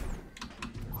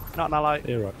 Not an ally.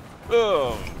 Yeah, right.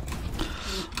 Oh.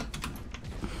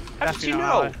 How did you Definitely not an know?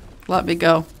 ally. Let me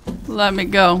go. Let me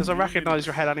go. Does I recognise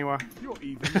your head anywhere? You're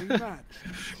evenly matched.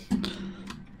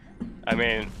 I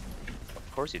mean,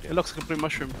 of course you do. It looks like a blue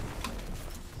mushroom.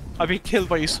 I've been killed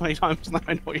by you so many times now,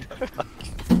 I know what you look like.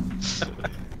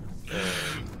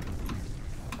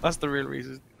 That's the real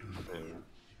reason.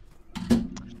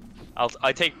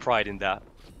 I take pride in that.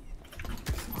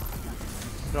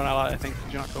 You're an ally, I think,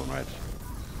 'cause you're not going red.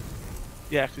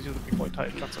 Yeah, because you're the big white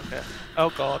titan. That's okay. Oh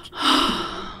god.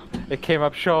 It came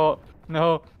up short.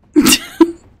 No.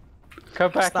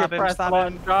 Come back here, Preston,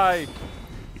 and die.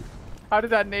 How did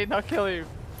that nade not kill you?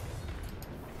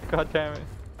 God damn it.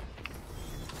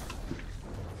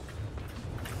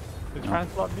 Is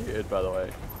Translot muted, by the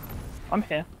way? I'm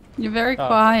here. You're very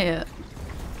quiet.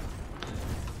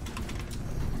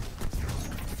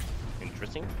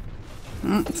 Interesting.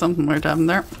 Something weird happened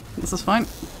there. This is fine.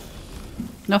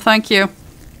 No, thank you.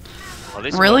 Well,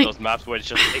 this Really? is one of those maps where it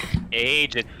just takes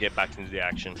ages to get back into the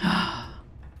action.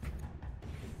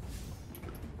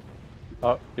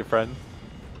 Oh, your friend.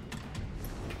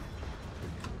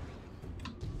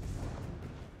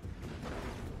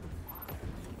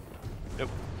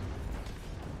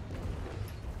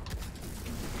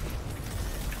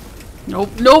 Nope,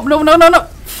 nope, no, no, no, no!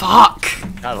 Fuck!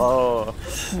 Hello.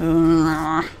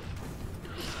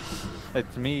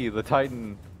 It's me, the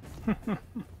Titan.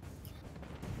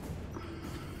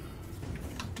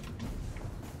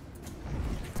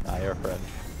 You're a friend.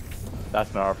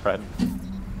 That's not our friend.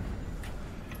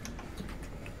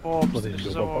 Orbs,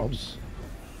 there's orbs.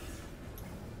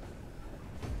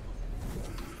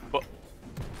 But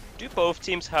do both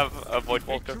teams have a Void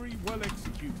Walker? Victory well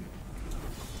executed.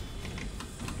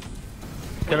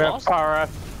 Come here, Para.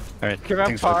 Alright, Come here,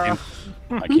 thanks for the Para.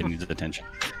 game. My kid needs attention.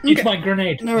 Eat my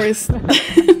grenade. No worries.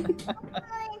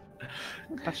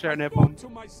 That's your nipple. To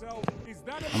myself, is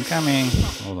that I'm coming.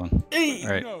 Hold on. Hey.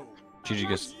 Alright, no? GG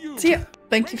guys. See ya.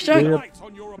 Thank you for showing.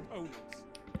 On your opponents.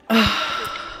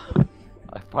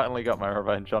 I finally got my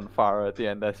revenge on Farah at the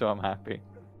end there, so I'm happy.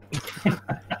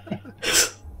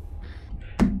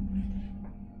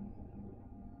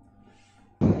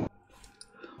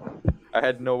 I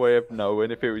had no way of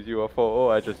knowing if it was you or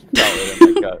Photo, I just felt it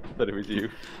in my gut that it was you.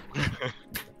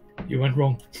 You went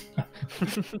wrong.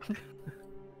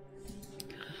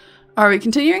 Are we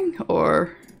continuing,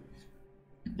 or...?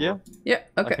 Yeah. Yeah,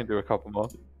 I okay. can do a couple more.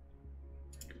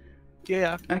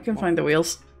 Yeah. I can find the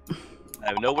wheels. I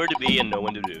have nowhere to be and no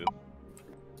one to do.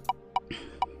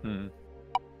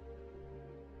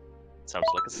 Sounds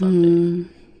like a Sunday.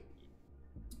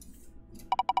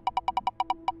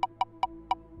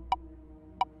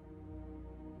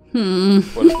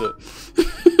 What is it?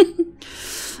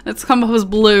 It's come up as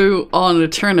blue on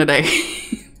Eternity.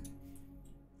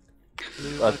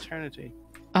 Blue eternity.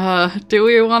 Do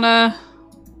we wanna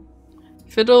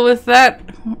fiddle with that?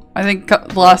 I think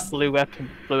the last... Blue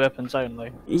weapons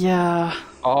only. Yeah.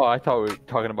 Oh, I thought we were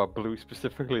talking about Blue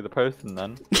specifically, the person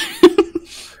then.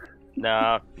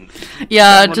 Nah.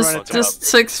 Yeah, Someone just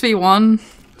 6v1.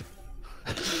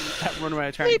 That run away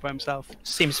eternity by himself.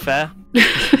 Seems fair.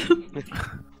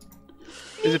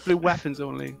 Is it blue weapons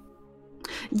only?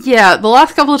 Yeah, the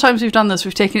last couple of times we've done this,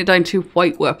 we've taken it down to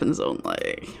white weapons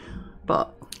only.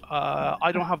 But...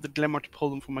 I don't have the glimmer to pull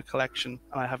them from my collection,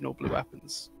 and I have no blue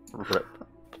weapons. Rip.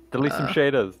 Delete some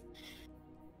shaders.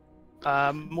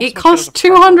 it costs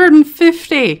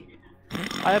 250!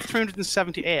 I have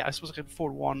 378. I suppose I could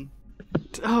afford one.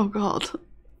 Oh god.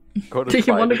 Go to Do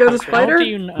you want to Spider. go to Spider? How do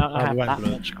you not have that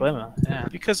much glimmer? Yeah.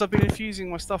 Because I've been infusing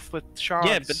my stuff with shards.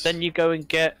 Yeah, but then you go and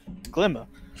get glimmer.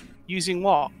 Using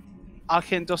what?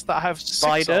 Arcane dust that I have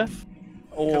Spider, 6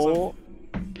 of. or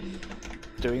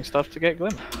doing stuff to get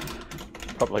glimmer.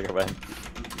 Public event.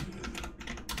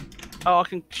 Oh, I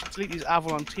can delete these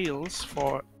Avalon Teals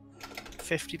for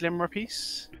 50 glimmer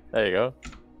apiece. There you go.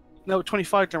 No,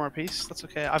 25 glimmer apiece. That's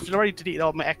okay. I've already deleted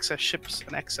all my excess ships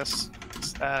and excess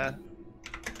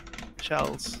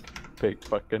shells. Big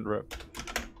fucking rip.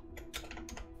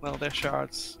 Well, they're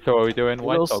shards. So are we doing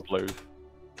white or blue?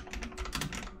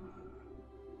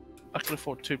 I can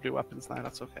afford 2 blue weapons now.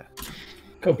 That's okay.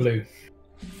 Go blue.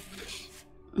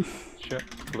 Sure,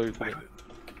 blue. Where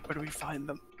do we find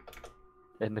them?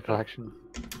 In the collection.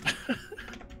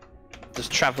 Does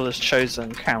Traveler's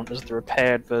Chosen count as the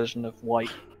repaired version of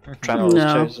white? Traveler's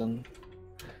Chosen.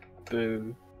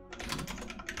 Boo.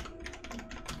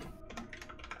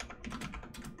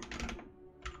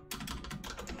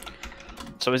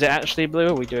 So is it actually blue,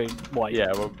 or are we doing white?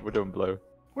 Yeah, we're doing blue.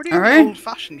 Where do you get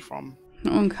old-fashioned from?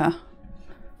 Okay.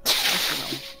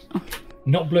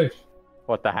 Not blue.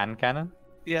 What, the hand cannon?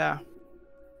 Yeah.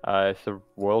 It's a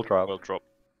world drop. World drop.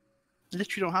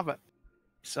 Literally don't have it.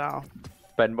 So.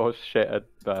 Spend most shit at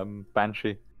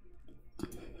Banshee.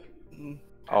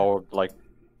 Or like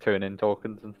turn in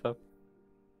tokens and stuff.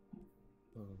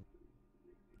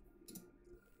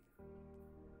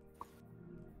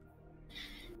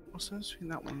 What's the difference between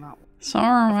that one and that one? It's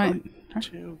alright.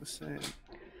 Two the same.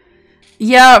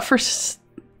 Yeah,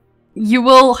 You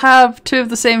will have 2 of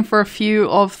the same for a few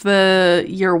of the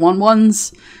year 1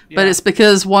 ones, but it's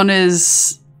because one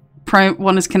is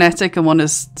kinetic and one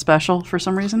is special for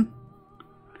some reason.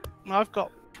 I've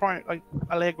got like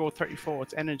Allegro 34.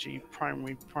 It's energy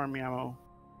primary ammo.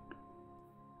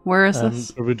 Where is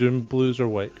this? Are we doing blues or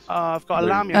whites? I've got a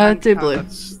Lamia. Do blue.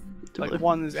 That's like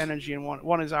one is energy and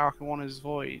one is arc and one is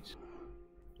void.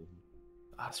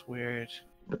 That's weird.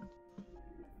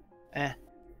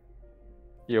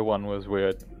 Year 1 was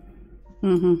weird.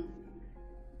 Mm-hmm.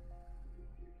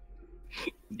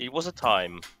 It was a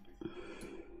time.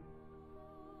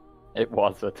 It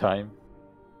was a time.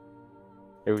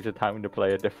 It was a time to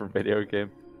play a different video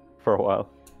game for a while.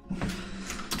 I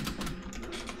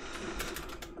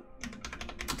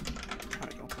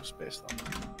don't have space though.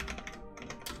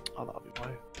 Oh, that'll be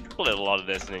why. I played a lot of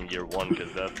this in year 1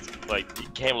 because that's like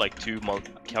it came like 2 months.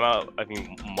 Came out I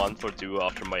think a month or 2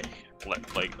 after my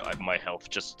my health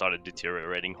just started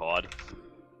deteriorating hard.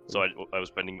 So I was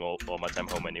spending all my time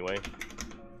home anyway.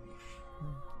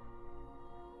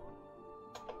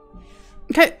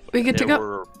 Okay, we get to go. There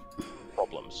were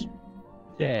problems.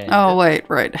 Yeah. Oh wait,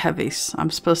 right, heavies. I'm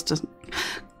supposed to.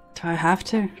 Do I have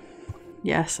to?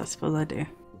 Yes, I suppose I do.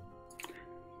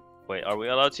 Wait, are we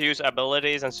allowed to use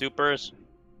abilities and supers?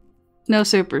 No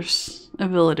supers.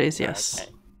 Abilities, yes.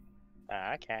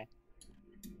 Okay.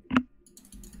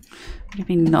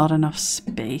 Maybe not enough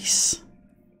space.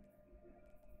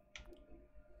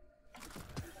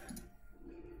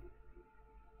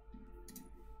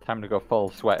 Time to go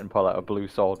full sweat and pull out a blue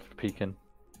sword for peeking.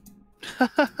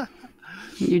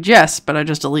 You jest, but I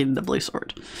just deleted the blue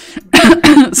sword.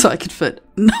 So I could fit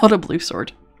not a blue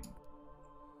sword.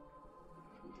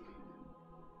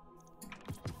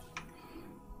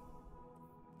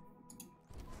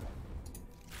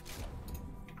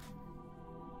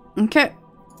 Okay.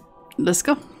 Let's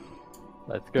go.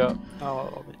 Let's go.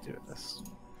 Oh, I'll be doing this.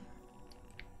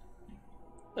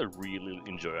 I really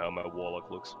enjoy how my warlock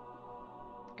looks.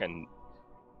 Can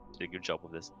do a good job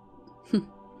of this.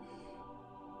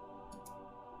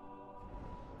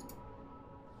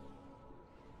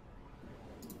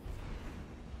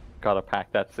 Gotta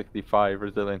pack that 65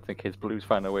 resilience in case blues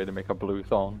find a way to make a blue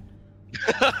thong.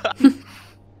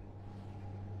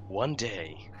 One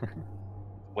day,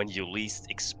 when you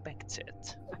least expect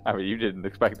it. I mean, you didn't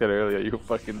expect it earlier. You were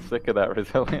fucking sick of that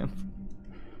resilience.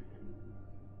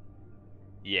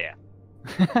 Yeah.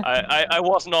 I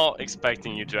was not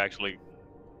expecting you to actually.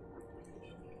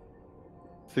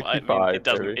 65. I mean, it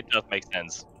baby. does make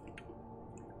sense.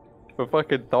 For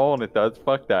fucking Thorn, it does.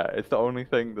 Fuck that. It's the only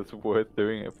thing that's worth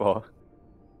doing it for.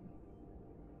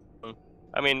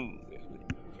 I mean,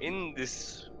 in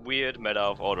this weird meta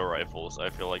of auto rifles, I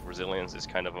feel like resilience is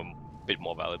kind of a bit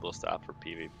more valuable stat for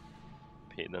PvP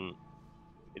than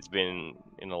it's been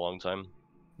in a long time.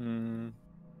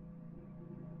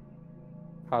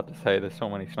 Hard to say. There's so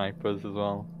many snipers as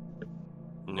well.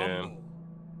 Yeah.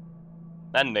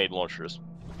 And nade launchers.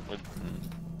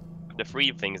 The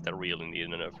 3 things that really need a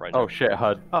nerf right now. Oh shit,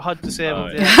 HUD. Oh, HUD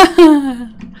disabled, yeah.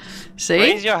 See?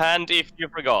 Raise your hand if you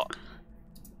forgot.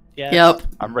 Yes. Yep.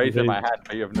 I'm raising my hand,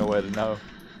 but you have nowhere to know.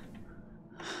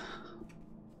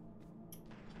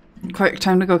 Quick,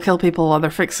 time to go kill people while they're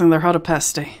fixing their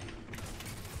Hodopesty.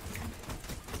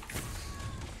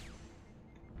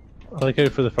 I like how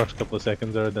for the first couple of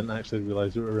seconds there I didn't actually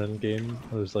realise we were in game.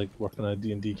 I was like working on a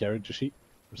D&D character sheet.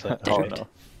 I was like, oh no.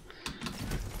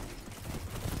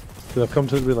 So I've come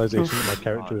to the realisation that my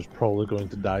character is probably going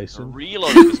to die soon.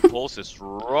 Reloading this close is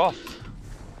rough.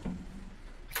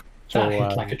 So, That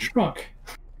hit like a truck.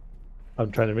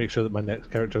 I'm trying to make sure that my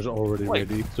next character is already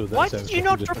ready. So that Why did you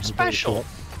not drop special?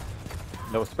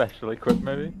 No special equip,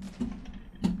 maybe?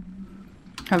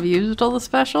 Have you used all the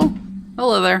special?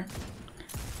 Hello there.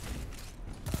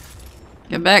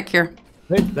 Get back here.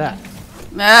 Take that.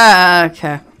 Ah,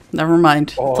 okay. Never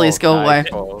mind. Oh, Please go away.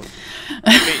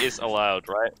 Heavy is allowed,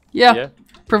 right? Yeah.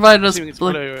 Provided us Assuming it's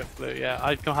blue. Yeah,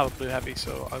 I don't have a blue heavy,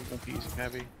 so I won't be using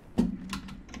heavy.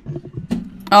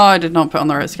 Oh, I did not put on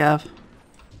the right scav.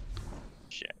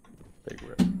 Shit. Big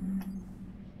rip.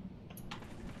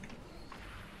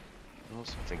 I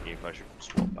was thinking if I should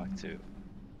swap back to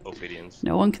Ophidians.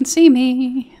 No one can see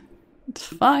me. It's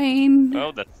fine.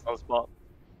 Oh, that's sunspot.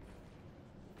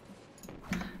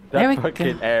 There we That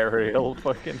fucking go. aerial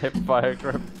fucking hip fire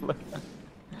grip.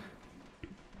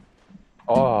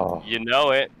 Oh. You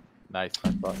know it. Nice,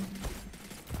 nice button.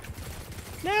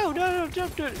 No, don't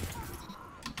do it.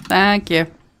 Thank you.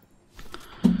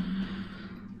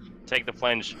 Take the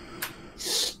flange.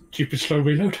 Stupid slow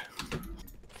reload.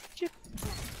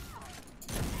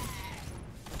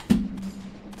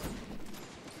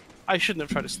 I shouldn't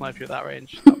have tried to snipe you at that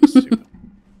range. That was stupid.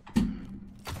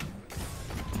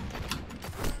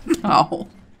 Oh.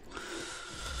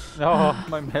 No,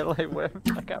 my melee whip.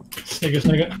 I can't.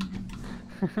 Snigger.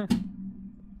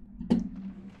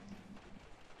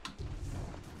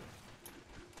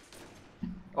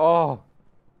 Oh.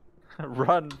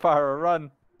 Run, Pyro,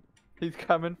 run. He's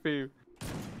coming for you.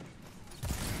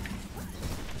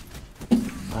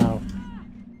 Wow.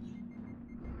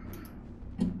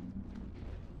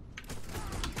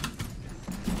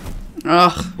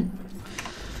 Ugh.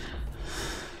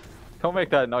 Don't make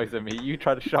that noise at me. You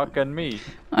try to shotgun me.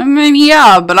 I mean,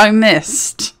 yeah, but I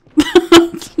missed.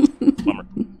 Bummer.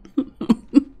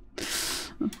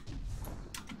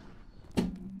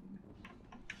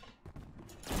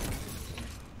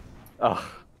 Ugh.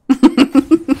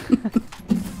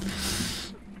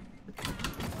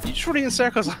 You just running in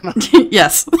circles on them.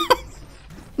 Yes.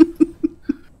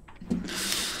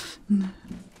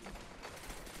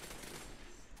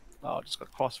 Oh, I just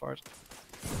got crossfired.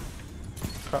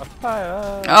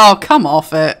 Crossfire. Oh, come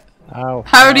off it. Ow.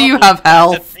 How do you have The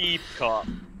health? deep cut.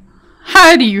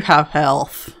 How do you have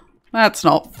health? That's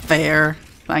not fair.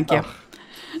 Thank you.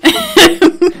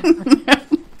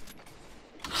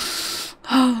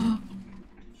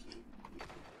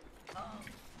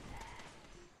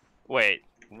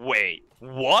 Wait,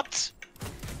 what?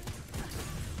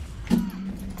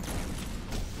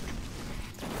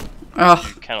 Ugh.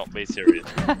 You cannot be serious.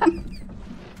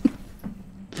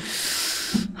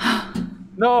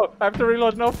 No, I have to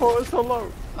reload. No photos so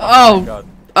low. Oh. My God.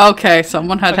 Okay,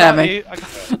 someone had heavy.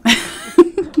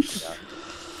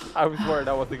 I was worried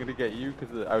I wasn't gonna get you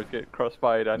because I was getting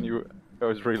crossfired and you. I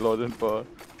was reloading for.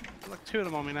 Like 2 of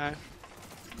them on me now.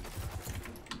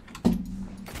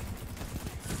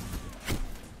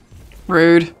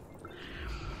 Rude.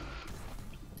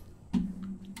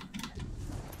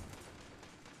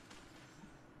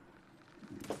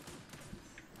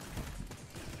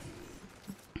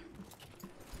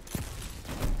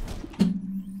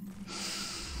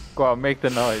 Go on, make the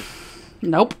noise.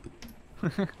 Nope.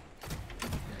 You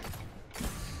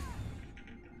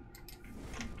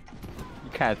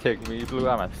can't take me, Blue.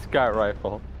 I'm a scout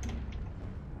rifle.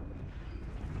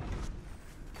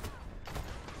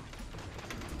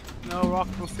 No, Rock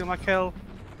will steal my kill.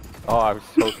 Oh, I was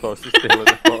so close to stealing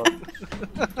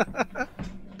the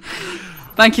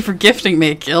Thank you for gifting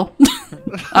me a kill.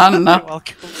 I don't know. You're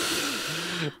welcome.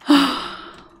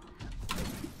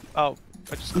 Oh,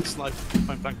 I just got sniped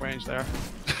point blank range there.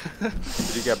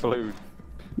 Did you get blued?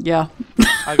 Yeah.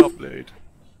 I got blued.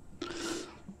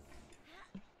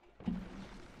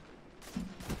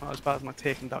 Not as bad as my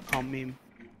taking.com meme.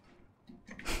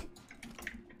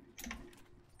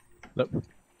 Nope.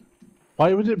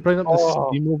 Why would it bring up the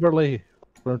Steam overlay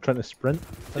when I'm trying to sprint?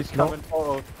 That's He's coming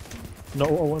forward.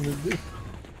 not what I wanted to do.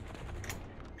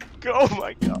 Oh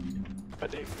my God.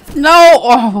 No!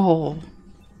 Oh!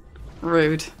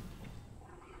 Rude.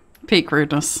 Peak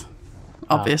rudeness.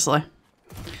 Obviously.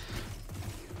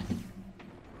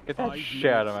 Get that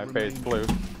shit out of my face, Blue.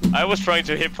 I was trying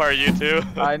to hip fire you too.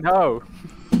 I know.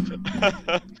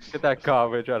 Get that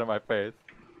garbage out of my face.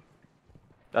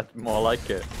 That's more like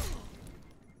it.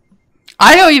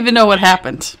 I don't even know what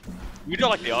happened. You don't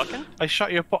like the Arkan? I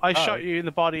shot you. I shot you in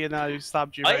the body, and I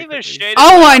stabbed you. I very even quickly. shaded.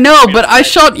 Oh, I know, but I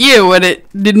shot you and it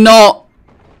did not...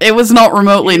 It was not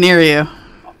remotely near you.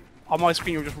 On my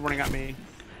screen, you were just running at me.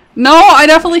 No, I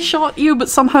definitely shot you, but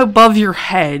somehow above your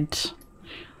head.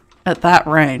 At that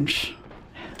range.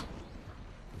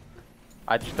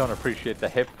 I just don't appreciate the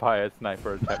hip fire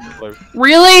sniper attempt, Blue.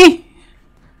 Really?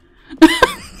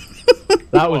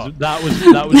 That was.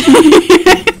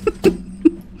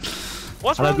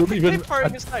 What's And I wrong don't with even- hip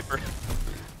firing a sniper?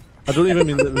 I don't even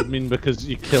mean that it would mean because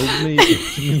you killed me.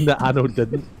 It mean that Anno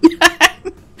didn't.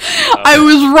 I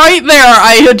was right there.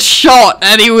 I had shot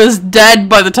and he was dead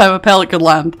by the time a pellet could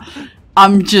land.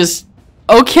 I'm just...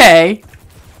 Okay.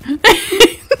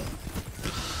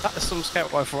 That is some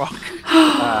scout rifle Rock.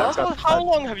 How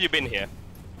long have you been here?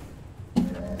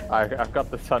 I've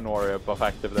got the Sun Warrior buff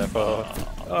active there for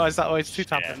Oh, is that why it's 2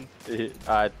 tapping?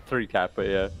 3 tap, but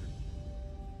yeah.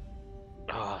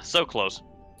 So close.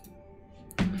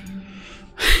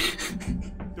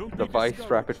 The Vice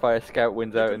Rapid Fire Scout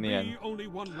wins out in the end. Only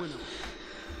one winner.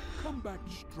 Come back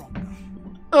stronger.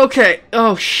 Okay.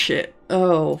 Oh, shit.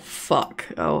 Oh, fuck.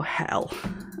 Oh, hell.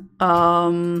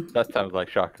 That sounds like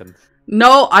shotguns.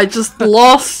 No, I just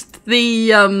lost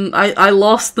the, I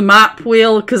lost the map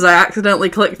wheel because I accidentally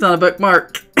clicked on a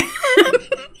bookmark.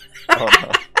 Oh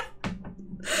no.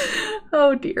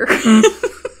 Oh, dear.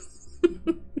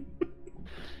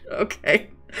 Okay.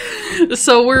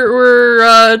 So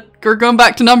we're going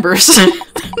back to numbers.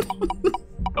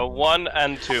 A 1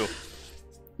 and 2.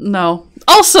 No.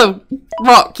 Also,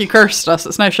 Rock, you cursed us.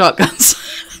 It's no shotguns.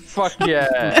 Fuck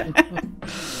yeah.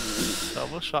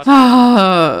 Double shot.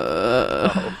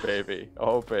 Oh baby.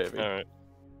 Oh baby. Alright.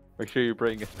 Make sure you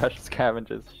bring special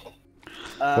scavengers.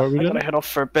 I'm gonna head off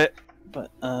for a bit,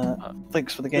 but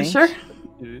thanks for the game. You sure?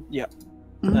 Yeah.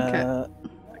 Okay.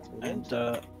 And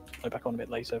I'll be back on a bit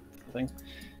later, I think.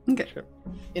 Okay. Sure.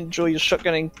 Enjoy your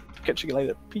shotgunning. Catch you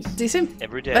later. Peace. See you soon.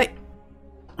 Every day. Bye.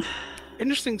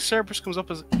 Interesting, Cerberus comes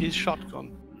up as his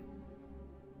shotgun.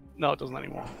 No, it doesn't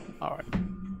anymore. Alright.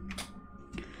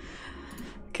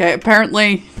 Okay,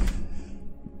 apparently...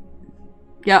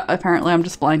 Yeah, apparently I'm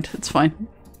just blind. It's fine.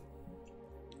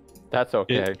 That's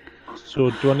okay.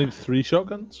 So do I need 3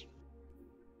 shotguns?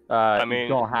 I mean, you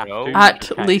don't have no. to. At you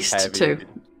just can't least use heavy 2. if you-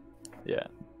 Yeah.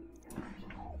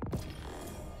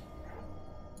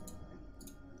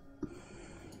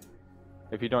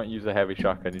 If you don't use a heavy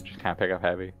shotgun, you just can't pick up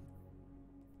heavy.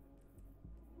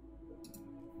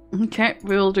 Okay,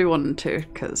 we'll do 1 and 2,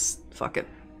 because fuck it.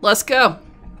 Let's go!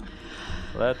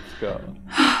 Let's go.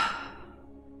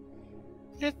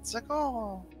 It's a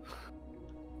goal!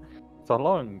 So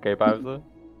long, Gay Bowser.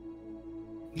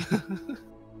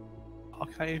 I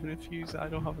can't even infuse it, I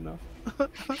don't have enough.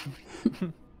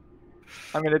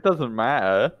 I mean, it doesn't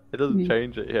matter. It doesn't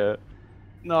change it here.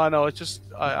 No, I know, it's just,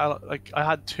 I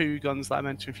had 2 guns that I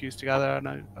meant to infuse together, and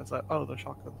I was like, oh, they're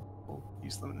shotguns. I'll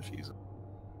use them and infuse them.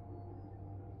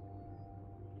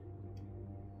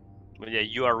 But yeah,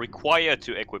 you are required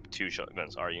to equip 2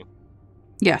 shotguns, are you?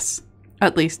 Yes.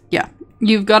 At least, yeah.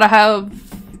 You've got to have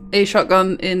a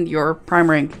shotgun in your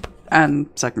primary and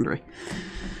secondary.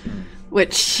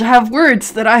 Which have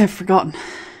words that I have forgotten.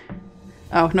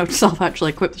 Oh, no, self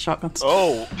actually equip the shotguns.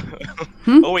 Oh!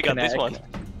 Oh, we got this one.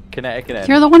 Kinetic.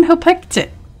 You're the one who picked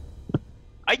it.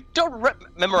 I don't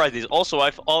memorize these. Also,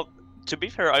 to be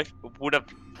fair, I would have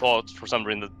thought for some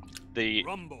reason that the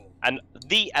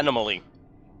anomaly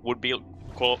would be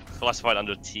classified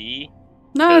under T.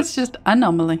 No, it's just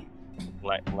anomaly.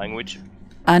 Language.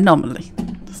 Anomaly.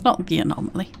 It's not the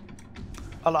anomaly.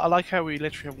 I like how we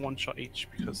literally have 1 shot each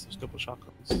because there's double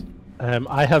shotguns.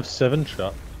 I have 7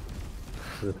 shot.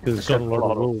 Because it's on a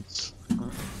lot of rolls.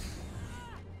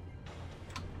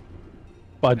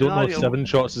 But I don't know if 7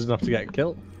 shots is enough to get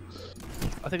killed.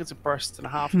 I think it's a burst and a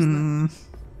half, isn't it?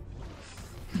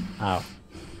 Ow.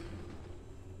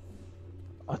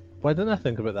 Why didn't I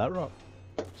think about that, Rock?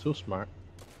 So smart.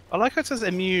 I like how it says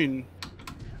immune.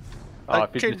 Oh,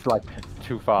 if you're just like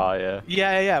too far, yeah.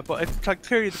 Yeah, but it's like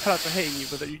clearly the pellets are hitting you,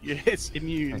 but it's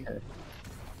immune. Okay.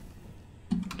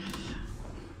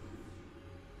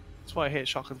 That's why I hate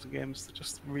shotguns in games, they're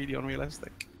just really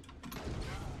unrealistic.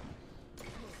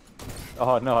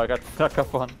 Oh no, I got stuck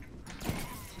up on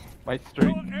my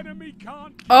string.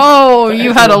 Oh,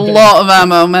 you had a lot of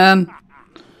ammo, man.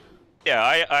 Yeah,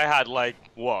 I had like,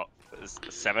 what?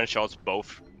 7 shots,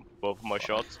 both of my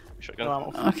shots.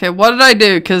 Shotgun. Okay, what did I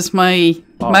do? Because my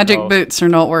magic boots are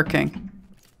not working.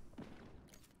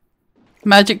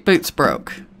 Magic boots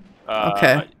broke.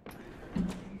 Okay.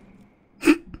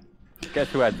 Guess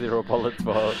who had 0 bullets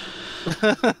for?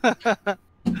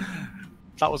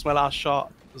 That was my last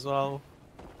shot as well.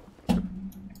 Oh,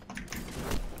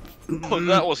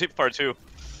 that was hip fire too.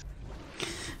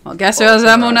 Well, guess who has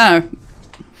ammo now?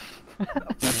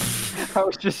 I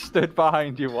was just stood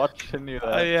behind you watching you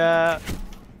there.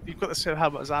 You've got the same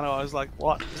helmet as Anno. I was like,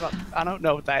 what? Is that Anno?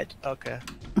 No, dead. Okay.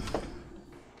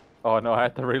 Oh no, I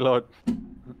had to reload.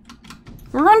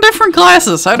 We're on different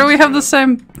classes. How do we have the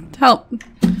same help?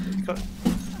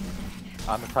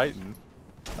 I'm a Titan.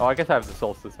 Oh, I guess I have the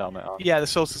Solstice helmet on. Yeah, the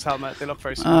Solstice helmet. They look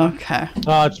very similar. Okay.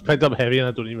 Oh, I just picked up heavy and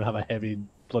I don't even have a heavy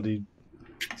bloody...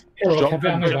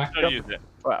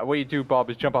 What you do, Bob,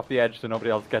 is jump off the edge so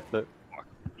nobody else gets it.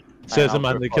 Says the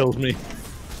man that kills me.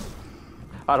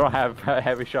 I don't have a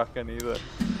heavy shotgun either.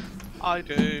 I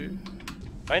do.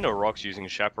 I know Rock's using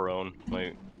Chaperone.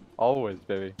 Like, always,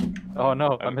 baby. Oh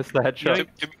no, I missed the headshot.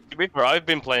 To be fair, I've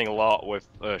been playing a lot with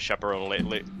Chaperone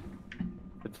lately.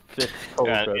 It's so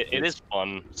good. It is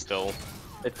fun still.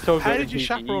 It's so good. How did you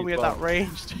chaperone me at that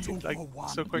range, dude? Like,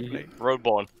 so quickly?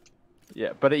 Roadborne.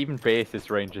 Yeah, but even basis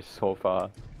range is so far.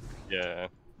 Yeah,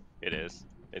 it is.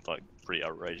 It's like pretty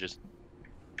outrageous.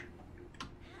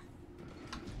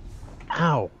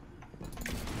 Ow.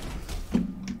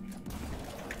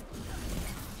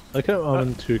 Look at I'm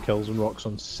on 2 kills and Rock's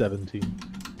on 17.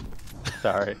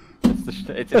 Sorry.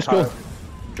 It's Let's go.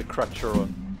 The crutcher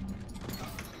run.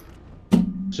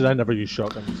 Should I never use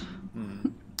shotguns?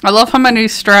 I love how my new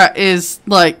strat is,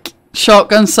 like,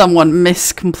 shotgun someone,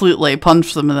 miss completely,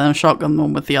 punch them, and then shotgun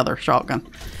them with the other shotgun.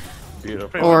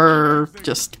 Beautiful. Or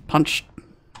just punch.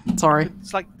 Sorry.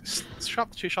 It's like strap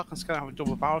the 2 shotguns together and have a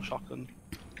double barrel shotgun.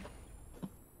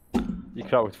 You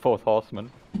could have with 4th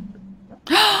horseman.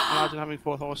 Imagine having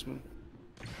 4th horseman.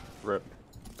 Rip.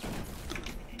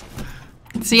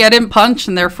 See, I didn't punch,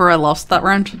 and therefore I lost that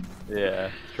round. Yeah,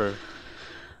 true.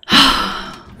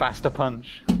 Faster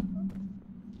punch.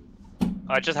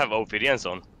 I just have Ophidians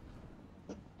on.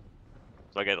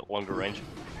 So I get longer range.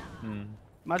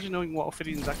 Imagine knowing what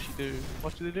Ophidians actually do.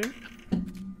 What do they do?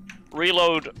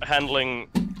 Reload, handling,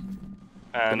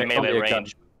 and melee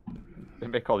range. They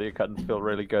make all your guns feel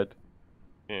really good.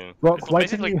 Yeah. Rock, why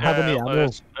didn't you have any ammo?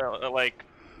 Like,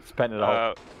 spend it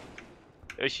all.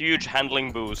 A huge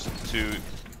handling boost to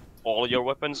all your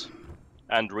weapons,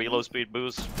 and reload speed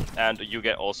boost, and you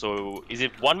get also, is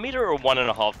it 1 meter or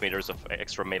 1.5 meters of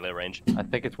extra melee range? I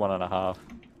think it's 1.5.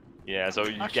 Yeah, so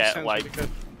you Actually get sounds like, really good.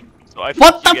 so I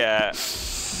What think you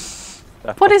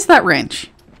the? What is that range?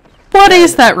 What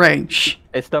is that range?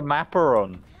 It's the mapper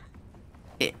run.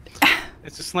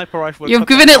 It's a sniper rifle. You've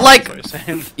given it like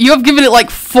you have given it like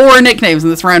 4 nicknames in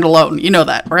this round alone. You know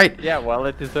that, right? Yeah, well,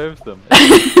 it deserves them.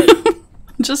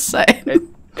 Just saying.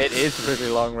 It is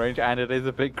really long range, and it is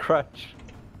a big crutch.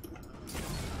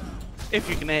 If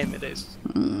you can aim, it is.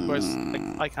 Whereas,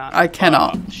 like, I can't. I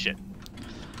cannot. shit.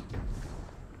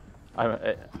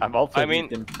 I'm also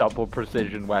using double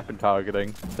precision weapon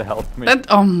targeting to help me.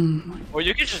 Or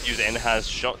you could just use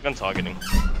enhanced shotgun targeting.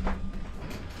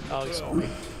 Oh, you saw me.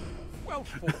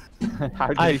 How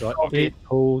did I he got stop 8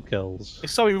 cold kills. You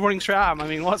saw me running straight at him. I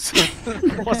mean, what's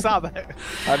what's that about?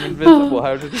 I'm invisible.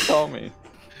 How did he saw me?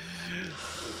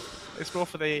 Let's go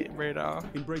for the radar.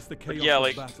 Embrace the chaos Yeah, of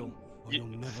like, battle. Or you'll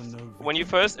never know when you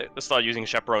first start using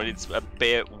Chaperone, it's a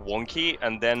bit wonky,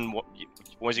 and then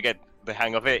once you get the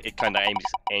hang of it, it kind of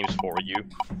aims for you.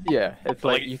 Yeah, it's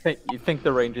like you think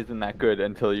the range isn't that good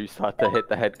until you start to hit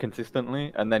the head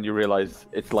consistently, and then you realize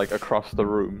it's like across the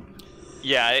room.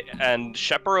 Yeah, and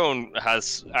Chaperone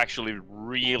has actually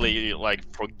really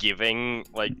like forgiving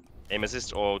like aim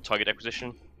assist or target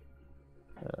acquisition.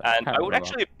 And I would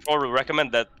actually probably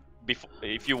recommend that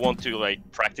if you want to like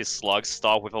practice slugs,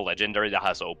 start with a legendary that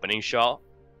has opening shot,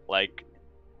 like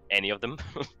any of them.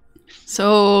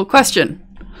 So, question: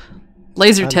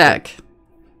 laser tag,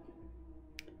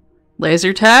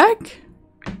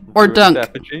 or dunk?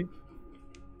 Effigy.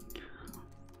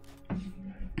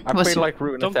 I feel like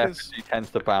Ruinous Effigy tends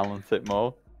to balance it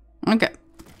more. Okay,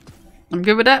 I'm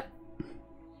good with that.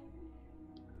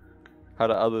 How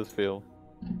do others feel?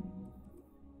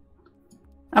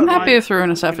 I'm happy with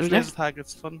Ruinous Effigy. Laser tag,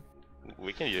 it's fun.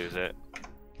 We can use it.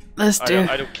 Let's do.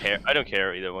 I don't care. I don't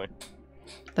care either way.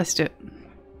 Let's do it.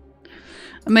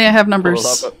 May I have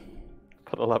numbers?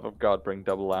 For the love of God, bring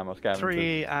double ammo scanners.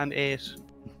 3 and 8.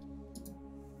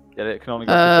 Yeah, it can only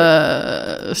go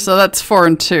to 6. So that's 4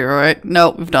 and 2, right? No,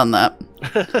 we've done that.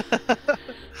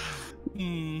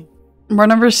 More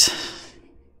numbers?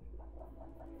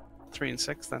 3 and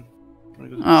 6 then.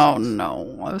 Oh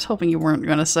no, I was hoping you weren't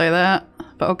going to say that.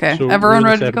 But okay, So everyone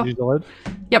ready to go? Allowed?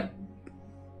 Yep.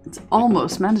 It's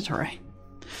almost mandatory.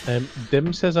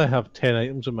 Dim says I have 10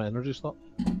 items in my energy slot.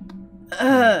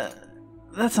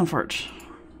 That's unfortunate.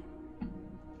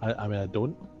 I mean, I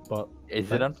don't, but...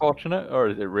 Is it unfortunate, or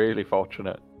is it really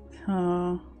fortunate?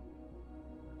 Anywho,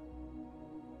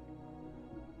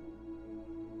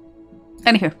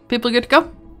 people good to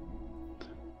go?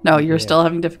 No, you're still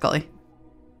having difficulty.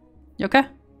 You okay?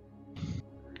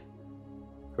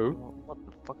 Who? What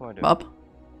the fuck am I doing? Bob?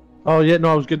 Oh yeah, no,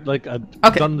 I was good. Like I'd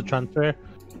done the transfer,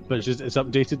 but it's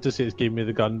updated to say it's gave me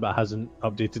the gun, but it hasn't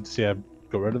updated to say I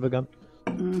got rid of the gun.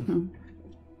 Mm-hmm.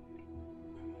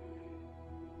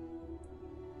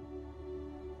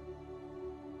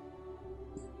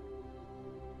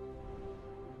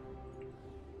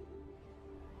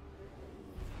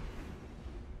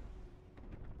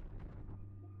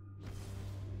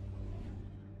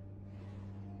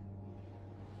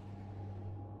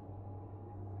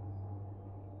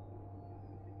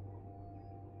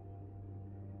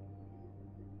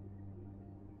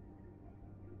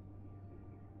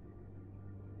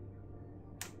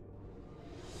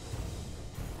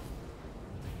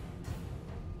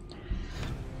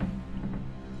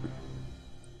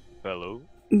 Hello?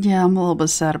 Yeah, I'm a little bit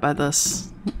sad about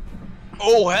this.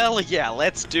 Oh hell yeah,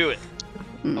 let's do it!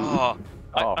 Oh,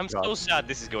 I'm God. so sad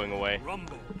this is going away.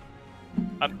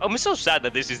 I'm so sad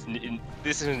that this isn't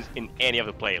in any of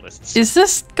the playlists. Is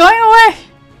this going away?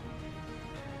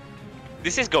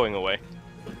 This is going away.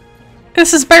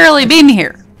 This has barely been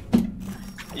here.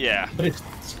 Yeah. But it's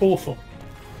awful.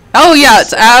 Oh yeah,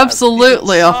 it's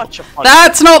absolutely.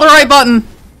 That's not the right button.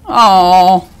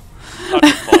 Oh.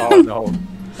 Oh no,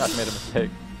 that made a mistake.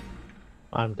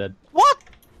 I'm dead. What?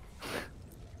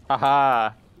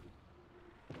 Haha.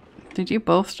 Did you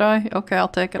both die? Okay, I'll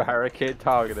take it. Barricade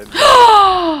targeted.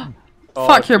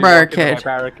 Fuck your barricade.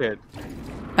 Barricade.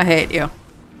 I hate you.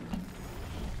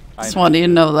 Just wanted you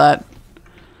to know that.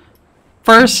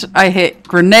 First, I hit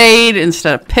grenade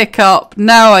instead of pickup.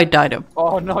 Now I died of.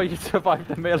 Oh no, you survived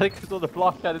the melee because of the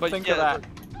block. I didn't think of that.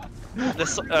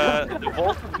 The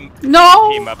Vault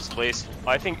No! PvP maps, please.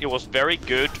 I think it was very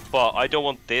good, but I don't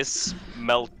want this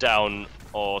Meltdown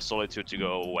or Solitude to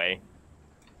go away.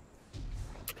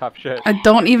 Tough shit. I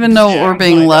don't even know what we're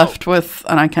being left with,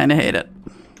 and I kind of hate it.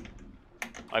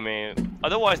 I mean,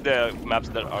 otherwise the maps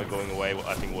that are going away,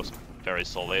 I think was very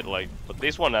solid. Like, but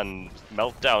this one and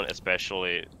Meltdown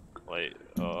especially, like,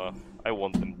 I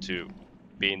want them to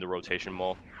be in the rotation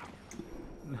more.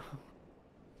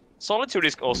 Solitude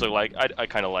is also like, I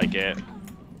kind of like it.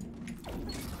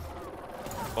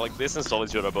 But like this and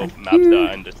Solitude are both maps that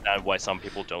I understand why some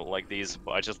people don't like these,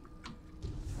 but I just...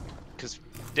 Because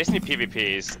Destiny PvP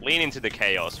is lean into the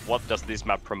chaos. What does this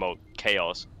map promote?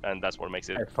 Chaos, and that's what makes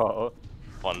it fun.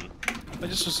 I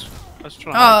was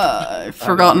trying to... I've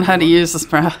forgotten how to use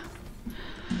this map.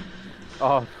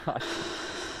 Oh,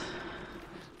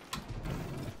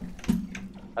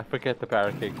 I forget the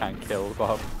barricade can't kill,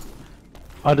 Bob.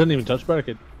 I didn't even touch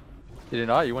barricade. You did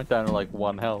not? You went down to like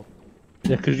 1 health.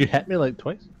 Yeah, because you hit me like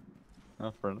twice.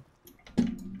 Oh, fair enough.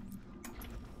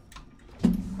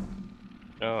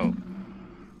 Oh.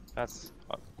 That's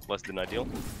less than ideal.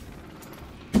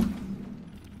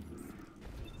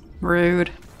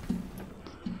 Rude.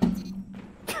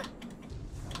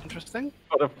 Interesting.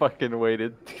 What a fucking way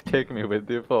to take me with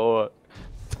you for what?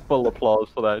 Full applause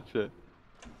for that shit.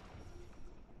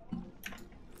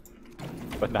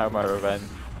 But now my revenge.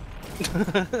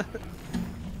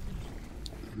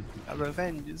 A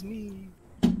revenge is me.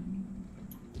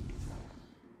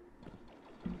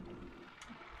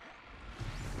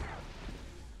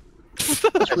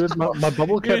 my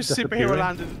bubble kept superhero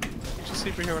landed. Your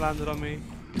superhero landed on me.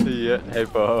 Yeah, hey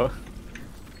Bo.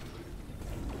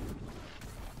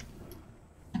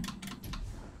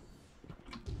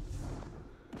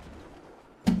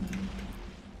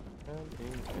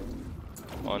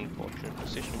 Unfortunate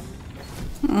position.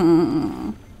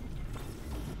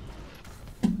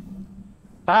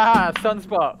 Ah,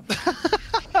 sunspot.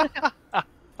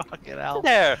 Fucking hell.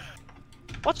 There.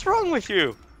 What's wrong with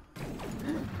you?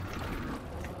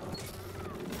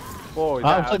 Oh,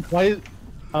 I was like, why?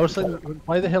 I was like,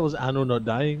 why the hell is Anno not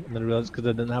dying? And then I realized because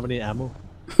I didn't have any ammo.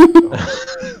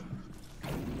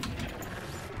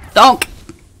 Donk!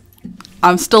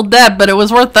 I'm still dead, but it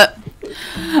was worth it.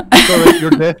 Sorry,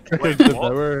 your death triggered the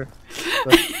power.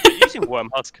 You're using Worm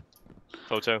Husk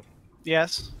photo.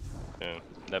 Yes. Yeah,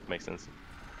 that makes sense.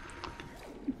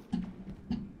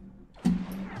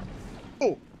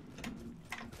 Oh.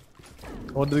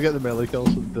 I wanted to get the melee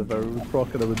kills with the Devour with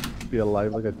proc and I would be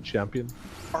alive like a champion.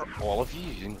 Are all of you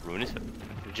using Runes?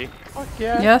 Did you? Fuck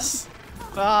yeah. Yes.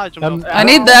 Ah, I jumped off. I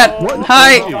need that. What?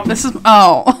 Hi. This is.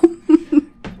 Oh.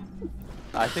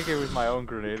 I think it was my own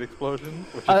grenade explosion.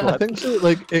 Which is I think so.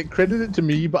 Like it credited it to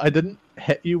me, but I didn't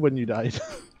hit you when you died.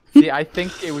 See, I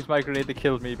think it was my grenade that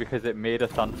killed me because it made a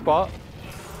sunspot,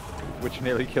 which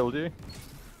nearly killed you.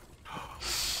 That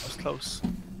was close.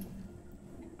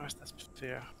 Where's that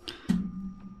sphere?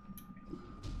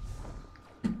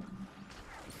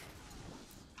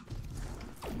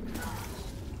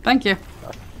 Thank you.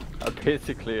 I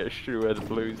basically assured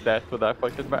Blue's death with that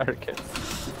fucking barricade.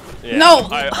 Yeah, No!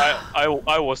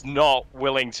 I was not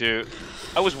willing to...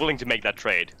 I was willing to make that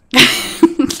trade.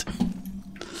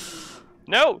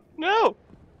 No! No!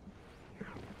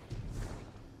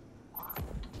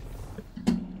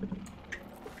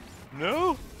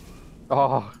 No!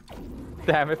 Oh,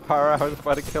 damn it, Para, I was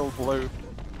about to kill Blue.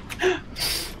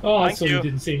 Oh, I Thank saw you. you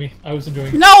didn't see me. I was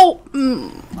enjoying it. No!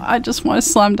 I just want to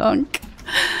slam dunk.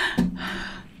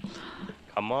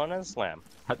 Come on and slam.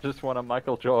 I just want a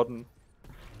Michael Jordan.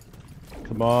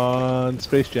 Come on,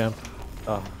 Space Jam.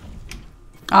 Oh.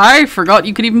 I forgot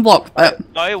you could even block that.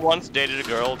 I once dated a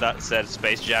girl that said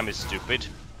Space Jam is stupid.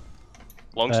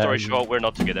 Long story short, we're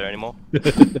not together anymore.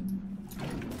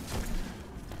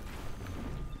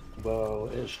 Well,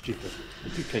 it's stupid.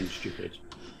 It's good kind of stupid.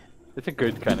 It's a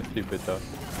good kind of stupid though.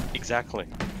 Exactly.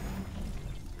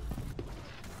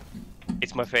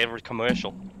 It's my favorite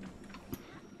commercial.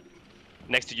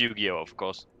 Next to Yu-Gi-Oh, of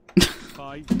course.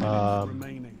 5 minutes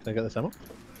remaining. Can I get this ammo?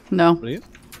 No. Brilliant.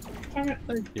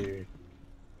 Thank you.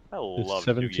 I love Is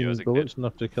 17 bullets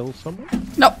enough to kill someone?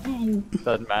 No.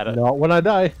 Doesn't matter. Not when I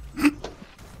die.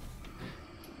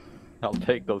 I'll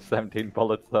take those 17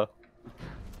 bullets though.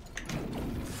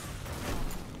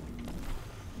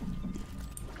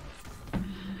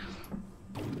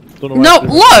 No,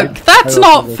 look! That's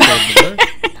not fair!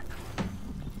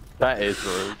 That is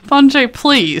rude. Bungie,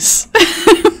 please.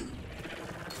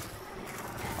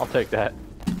 I'll take that.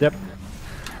 Yep.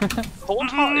 Cold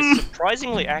Heart is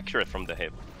surprisingly accurate from the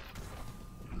hip.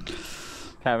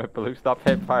 Damn it, Blue, stop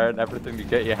hip firing everything you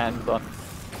get your hands on.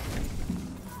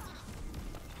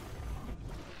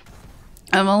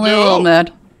 I'm only a little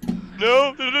mad.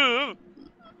 No!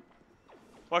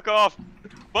 Fuck off!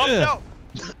 Bump no!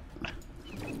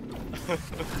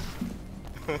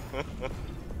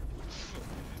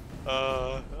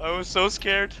 I was so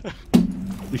scared.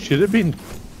 You should have been.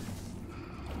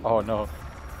 Oh no.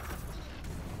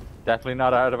 Definitely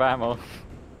not out of ammo.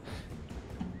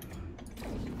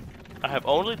 I have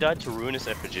only died to Ruinous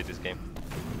Effigy this game.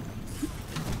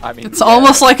 I mean, it's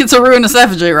almost like it's a Ruinous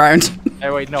Effigy round.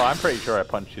 Hey, wait, no, I'm pretty sure I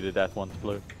punched you to death once,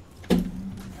 Blue.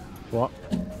 What?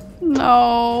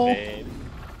 No. Man.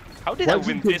 How did I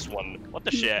win this one? What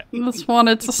the shit? This one,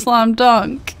 it's a slam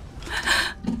dunk.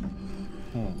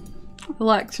 I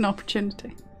lacked an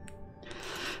opportunity.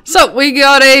 So, we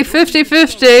got a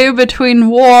 50-50 between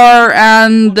war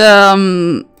and,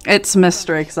 it's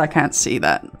mystery, because I can't see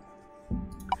that.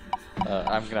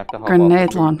 I'm gonna have to hop Grenade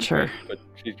off launcher.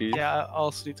 Yeah, I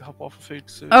also need to hop off of food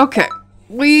soon. Okay,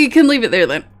 we can leave it there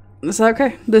then. Is that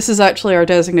okay? This is actually our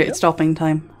designated stopping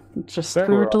time. Just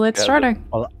for delayed starting.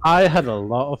 Well, I had a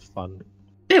lot of fun.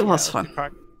 It was fun.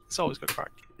 It's always good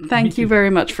crack. Thank you very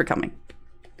much for coming.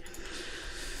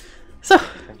 So,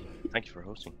 Thank you for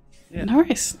hosting. no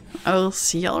worries. I will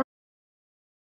see y'all